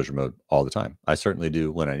manual exposure mode all the time. I certainly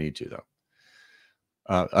do when I need to, though.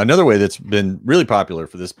 Another way that's been really popular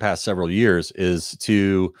for this past several years is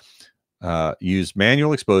to use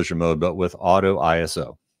manual exposure mode, but with auto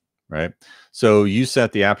ISO, right? So you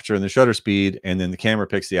set the aperture and the shutter speed, and then the camera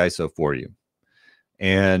picks the ISO for you.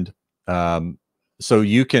 And so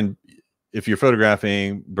you can, if you're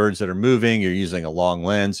photographing birds that are moving, you're using a long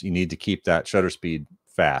lens, you need to keep that shutter speed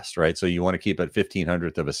fast, right? So you want to keep it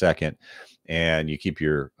 1,500th of a second, and you keep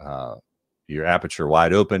your aperture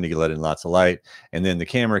wide open to let in lots of light, and then the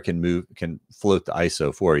camera can float the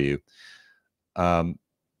ISO for you.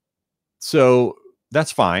 So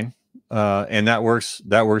that's fine, and that works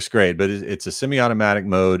great. But it's a semi-automatic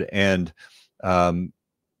mode, and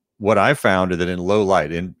what I found is that in low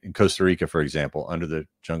light, in Costa Rica, for example, under the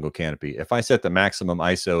jungle canopy, if I set the maximum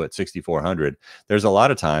ISO at 6,400, there's a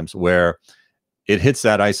lot of times where it hits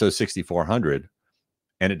that ISO 6,400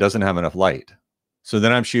 and it doesn't have enough light. So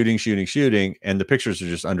then I'm shooting, and the pictures are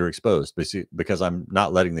just underexposed because I'm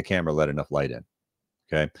not letting the camera let enough light in.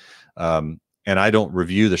 Okay. And I don't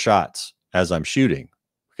review the shots as I'm shooting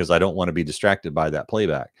because I don't want to be distracted by that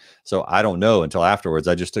playback. So I don't know until afterwards.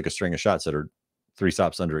 I just took a string of shots that are 3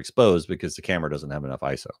 stops underexposed because the camera doesn't have enough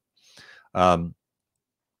ISO.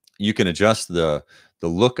 You can adjust the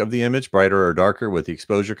look of the image, brighter or darker, with the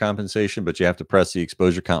exposure compensation, but you have to press the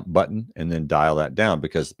exposure comp button and then dial that down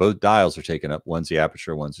because both dials are taken up. One's the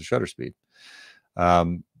aperture, one's the shutter speed.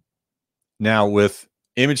 Now with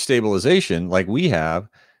image stabilization like we have,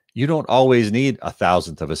 you don't always need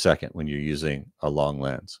 1/1000th of a second when you're using a long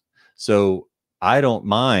lens. So I don't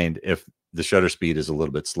mind if the shutter speed is a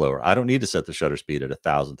little bit slower. I don't need to set the shutter speed at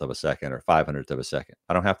 1/1000th of a second or 500th of a second.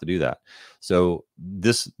 I don't have to do that. So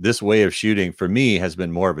this way of shooting for me has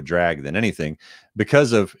been more of a drag than anything,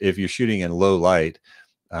 because of, if you're shooting in low light,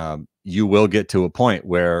 you will get to a point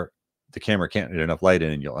where the camera can't get enough light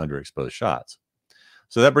in and you'll underexpose shots.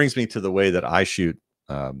 So that brings me to the way that I shoot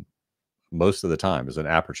most of the time is an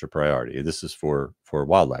aperture priority. This is for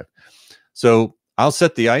wildlife. So I'll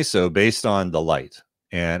set the ISO based on the light.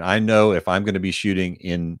 And I know if I'm going to be shooting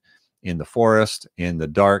in the forest, in the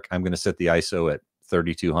dark, I'm going to set the ISO at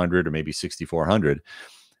 3200 or maybe 6400.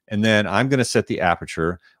 And then I'm going to set the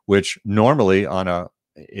aperture, which normally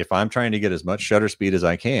if I'm trying to get as much shutter speed as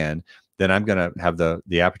I can, then I'm going to have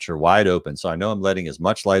the aperture wide open. So I know I'm letting as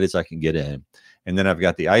much light as I can get in. And then I've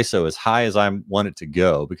got the ISO as high as I want it to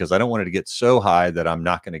go, because I don't want it to get so high that I'm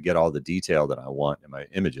not going to get all the detail that I want in my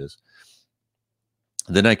images.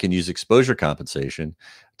 Then I can use exposure compensation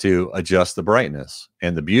to adjust the brightness.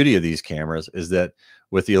 And the beauty of these cameras is that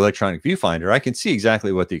with the electronic viewfinder, I can see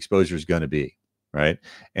exactly what the exposure is going to be, right?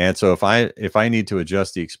 And so if I need to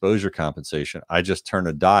adjust the exposure compensation, I just turn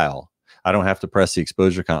a dial. I don't have to press the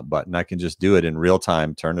exposure comp button. I can just do it in real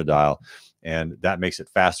time, turn a dial, and that makes it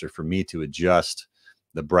faster for me to adjust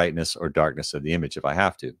the brightness or darkness of the image if I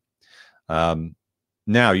have to.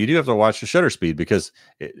 Now, you do have to watch the shutter speed, because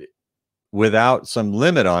without some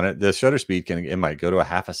limit on it, the shutter speed it might go to a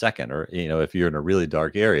 1/2 second, or, if you're in a really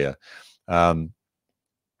dark area.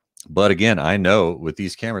 But again, I know with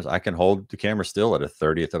these cameras, I can hold the camera still at a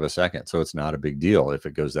 1/30th of a second. So it's not a big deal if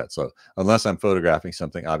it goes that slow, unless I'm photographing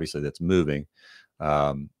something obviously that's moving.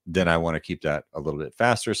 Then I want to keep that a little bit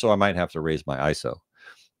faster. So I might have to raise my ISO.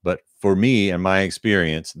 But for me and my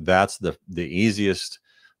experience, that's the easiest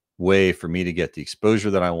way for me to get the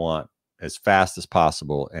exposure that I want as fast as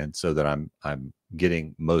possible, and so that I'm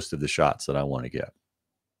getting most of the shots that I want to get.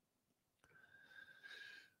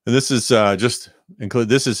 And this is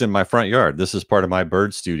this is in my front yard. This is part of my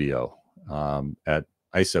bird studio at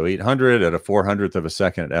ISO 800 at a 400th of a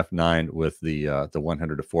second at f9 with the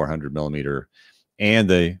 100 to 400 millimeter and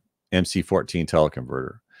the MC14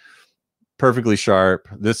 teleconverter. Perfectly sharp.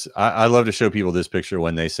 I love to show people this picture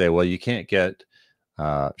when they say, well, you can't get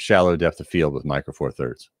shallow depth of field with micro four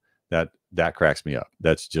thirds. That cracks me up.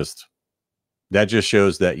 That just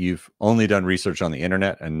shows that you've only done research on the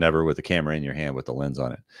internet and never with a camera in your hand with the lens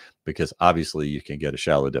on it, because obviously you can get a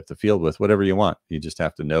shallow depth of field with whatever you want. You just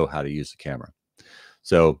have to know how to use the camera.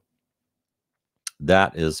 So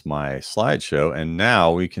that is my slideshow. And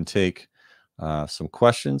now we can take some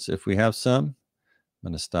questions if we have some. I'm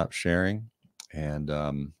going to stop sharing, and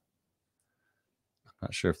I'm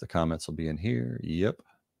not sure if the comments will be in here. Yep.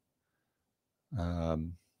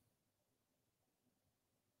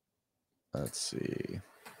 Let's see.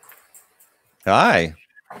 Hi.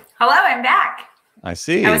 Hello, I'm back. I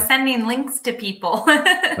see. I was sending links to people.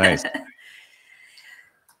 Nice.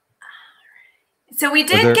 So we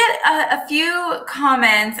did get a few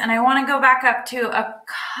comments, and I want to go back up to a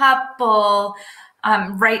couple.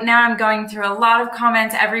 Right now I'm going through a lot of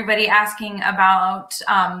comments, everybody asking about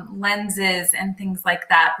lenses and things like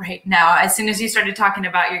that right now. As soon as you started talking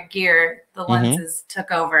about your gear, the lenses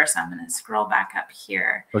took over. So I'm going to scroll back up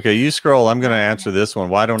here. Okay, you scroll. I'm going to answer this one.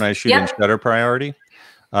 Why don't I shoot in shutter priority?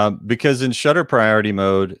 Because in shutter priority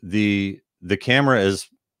mode, the camera is,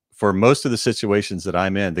 for most of the situations that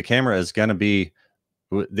I'm in, the camera is going to be,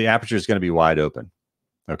 the aperture is going to be wide open.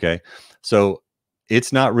 Okay, so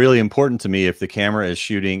it's not really important to me if the camera is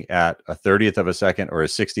shooting at a 1/30th of a second or a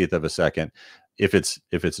 1/60th of a second if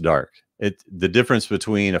it's dark. The difference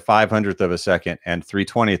between a 500th of a second and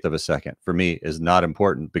 3/20th of a second for me is not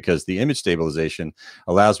important, because the image stabilization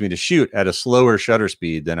allows me to shoot at a slower shutter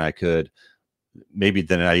speed than I could, maybe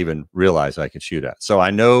than I even realize I could shoot at. So I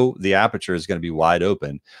know the aperture is going to be wide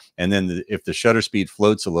open, and then if the shutter speed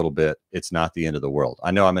floats a little bit, it's not the end of the world.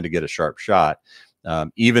 I know I'm going to get a sharp shot.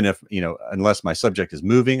 Even if, unless my subject is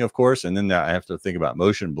moving, of course, and then I have to think about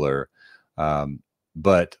motion blur.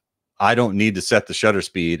 But I don't need to set the shutter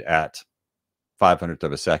speed at 500th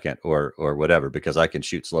of a second or whatever, because I can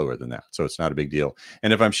shoot slower than that. So it's not a big deal.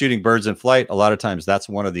 And if I'm shooting birds in flight, a lot of times that's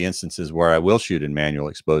one of the instances where I will shoot in manual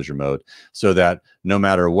exposure mode, so that no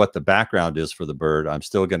matter what the background is for the bird, I'm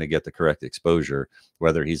still going to get the correct exposure,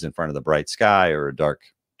 whether he's in front of the bright sky or dark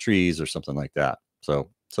trees or something like that. So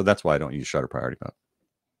that's why I don't use shutter priority mode.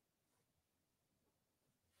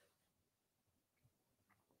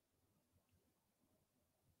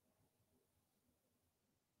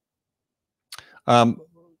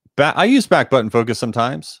 I use back button focus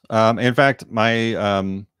sometimes. In fact,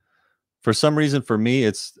 my for some reason, for me,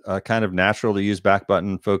 it's kind of natural to use back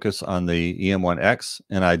button focus on the EM1X,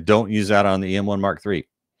 and I don't use that on the EM1 Mark III.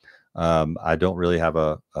 I don't really have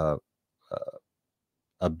a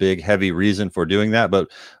big, heavy reason for doing that.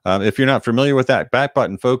 But if you're not familiar with that, back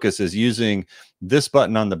button focus is using this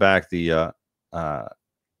button on the back, the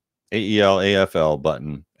AEL AFL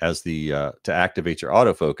button, as the to activate your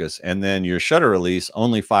autofocus, and then your shutter release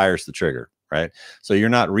only fires the trigger, right? So you're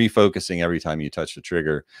not refocusing every time you touch the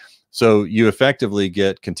trigger. So you effectively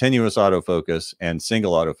get continuous autofocus and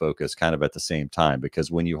single autofocus kind of at the same time, because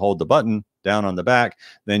when you hold the button down on the back,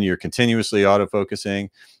 then you're continuously autofocusing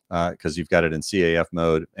because you've got it in CAF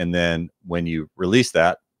mode. And then when you release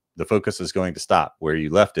that, the focus is going to stop where you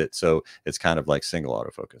left it. So it's kind of like single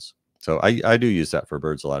autofocus. So I do use that for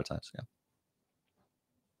birds a lot of times. Yeah.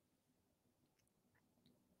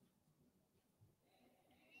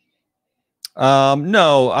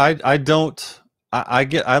 No, I don't.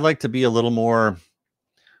 I like to be a little more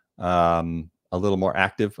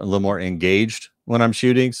active, a little more engaged when I'm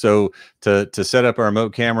shooting. So to set up a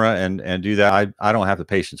remote camera and do that, I don't have the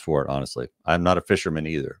patience for it, honestly. I'm not a fisherman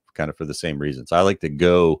either, kind of for the same reasons. I like to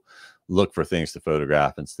go look for things to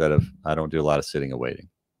photograph instead of, I don't do a lot of sitting and waiting.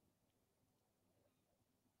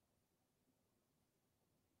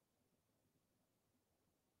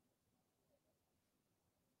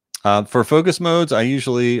 For focus modes, I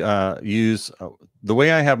usually use the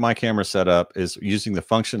way I have my camera set up is using the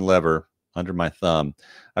function lever under my thumb.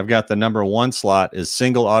 I've got the number 1 slot is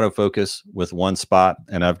single autofocus with 1 spot,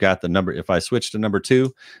 and I've got the number. If I switch to number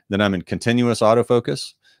 2, then I'm in continuous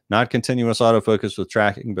autofocus, not continuous autofocus with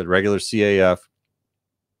tracking, but regular CAF.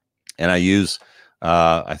 And I use,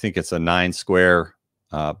 I think it's a 9 square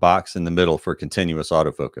box in the middle for continuous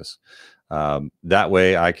autofocus. That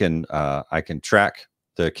way I can track.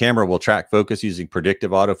 The camera will track focus using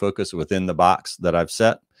predictive autofocus within the box that I've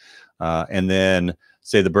set. And then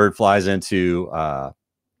say the bird flies into,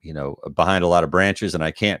 behind a lot of branches and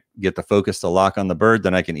I can't get the focus to lock on the bird,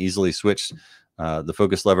 then I can easily switch the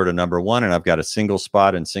focus lever to number 1. And I've got a single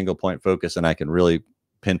spot and single point focus, and I can really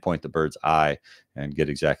pinpoint the bird's eye and get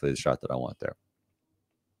exactly the shot that I want there.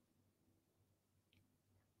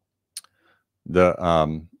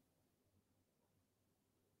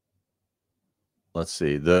 Let's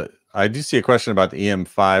see. I do see a question about the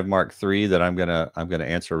EM5 Mark III that I'm gonna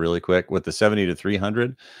answer really quick. With the 70 to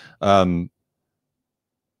 300, I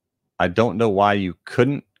don't know why you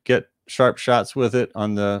couldn't get sharp shots with it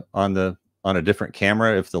on a different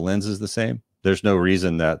camera if the lens is the same. There's no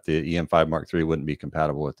reason that the EM5 Mark III wouldn't be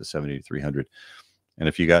compatible with the 70 to 300. And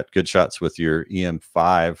if you got good shots with your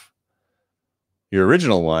EM5, your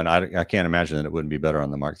original one, I can't imagine that it wouldn't be better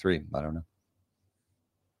on the Mark III. I don't know.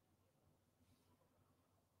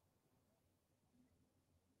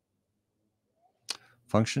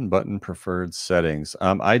 Function button preferred settings.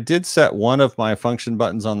 I did set one of my function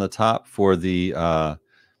buttons on the top for the,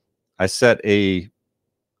 I set a,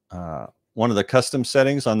 one of the custom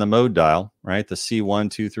settings on the mode dial, right? The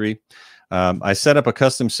C123. I set up a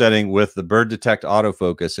custom setting with the bird detect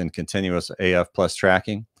autofocus and continuous AF plus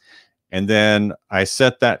tracking. And then I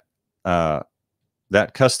set that,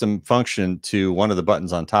 that custom function to one of the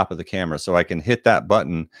buttons on top of the camera. So I can hit that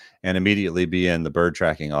button and immediately be in the bird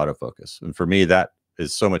tracking autofocus. And for me, that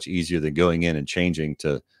is so much easier than going in and changing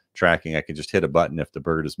to tracking. I can just hit a button if the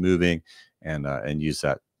bird is moving and use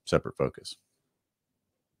that separate focus.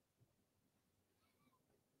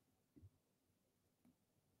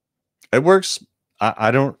 It works. I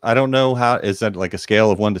don't know how, is that like a scale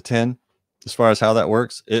of 1 to 10 as far as how that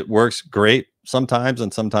works? It works great sometimes,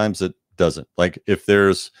 and sometimes it doesn't. Like if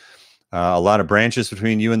there's a lot of branches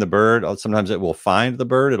between you and the bird, sometimes it will find the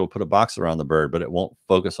bird. It'll put a box around the bird, but it won't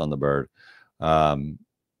focus on the bird.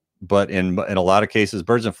 But in a lot of cases,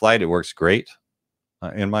 birds in flight, it works great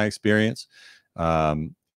in my experience.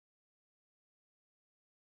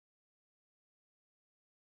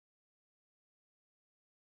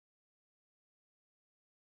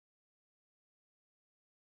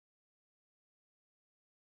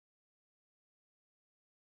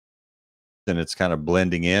 and it's kind of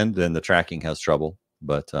blending in, then the tracking has trouble.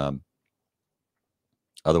 But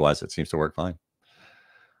otherwise, it seems to work fine.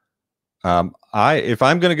 If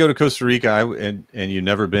I'm going to go to Costa Rica, and you've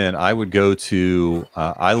never been, I would go to,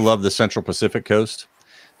 I love the Central Pacific coast.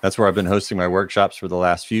 That's where I've been hosting my workshops for the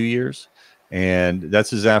last few years. And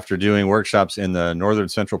that's after doing workshops in the northern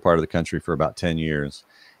central part of the country for about 10 years.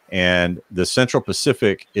 And the Central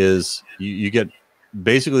Pacific is, you get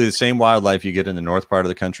basically the same wildlife you get in the north part of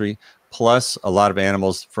the country, plus a lot of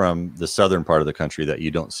animals from the southern part of the country that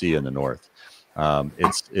you don't see in the north.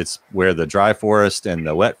 It's where the dry forest and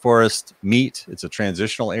the wet forest meet. It's a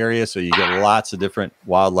transitional area, so you get lots of different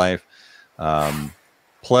wildlife.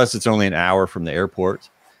 Plus, it's only an hour from the airport,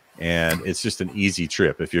 and it's just an easy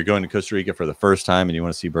trip. If you're going to Costa Rica for the first time and you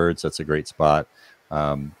want to see birds, that's a great spot.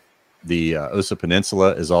 The Osa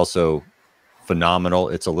Peninsula is also phenomenal.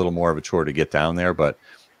 It's a little more of a chore to get down there, but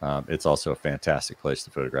it's also a fantastic place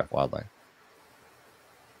to photograph wildlife.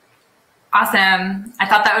 Awesome. I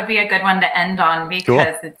thought that would be a good one to end on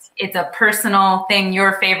because it's a personal thing,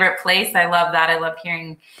 your favorite place. I love that. I love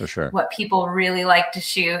hearing for sure what people really like to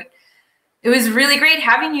shoot. It was really great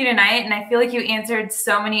having you tonight, and I feel like you answered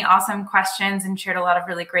so many awesome questions and shared a lot of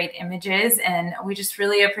really great images, and we just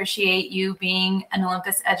really appreciate you being an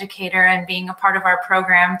Olympus educator and being a part of our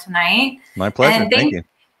program tonight. My pleasure. Thank you.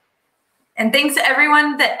 And thanks to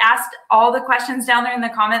everyone that asked all the questions down there in the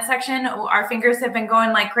comment section. Our fingers have been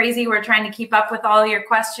going like crazy. We're trying to keep up with all your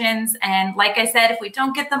questions. And like I said, if we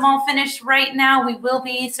don't get them all finished right now, we will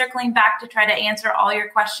be circling back to try to answer all your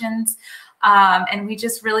questions. And we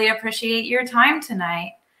just really appreciate your time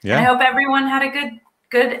tonight. Yeah. And I hope everyone had a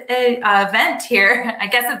good event here. I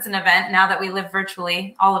guess it's an event now that we live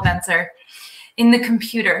virtually. All events are in the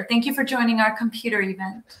computer. Thank you for joining our computer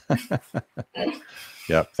event.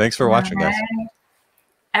 Yeah. Thanks for watching, guys.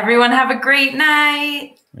 Everyone have a great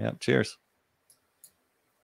night. Yeah. Cheers.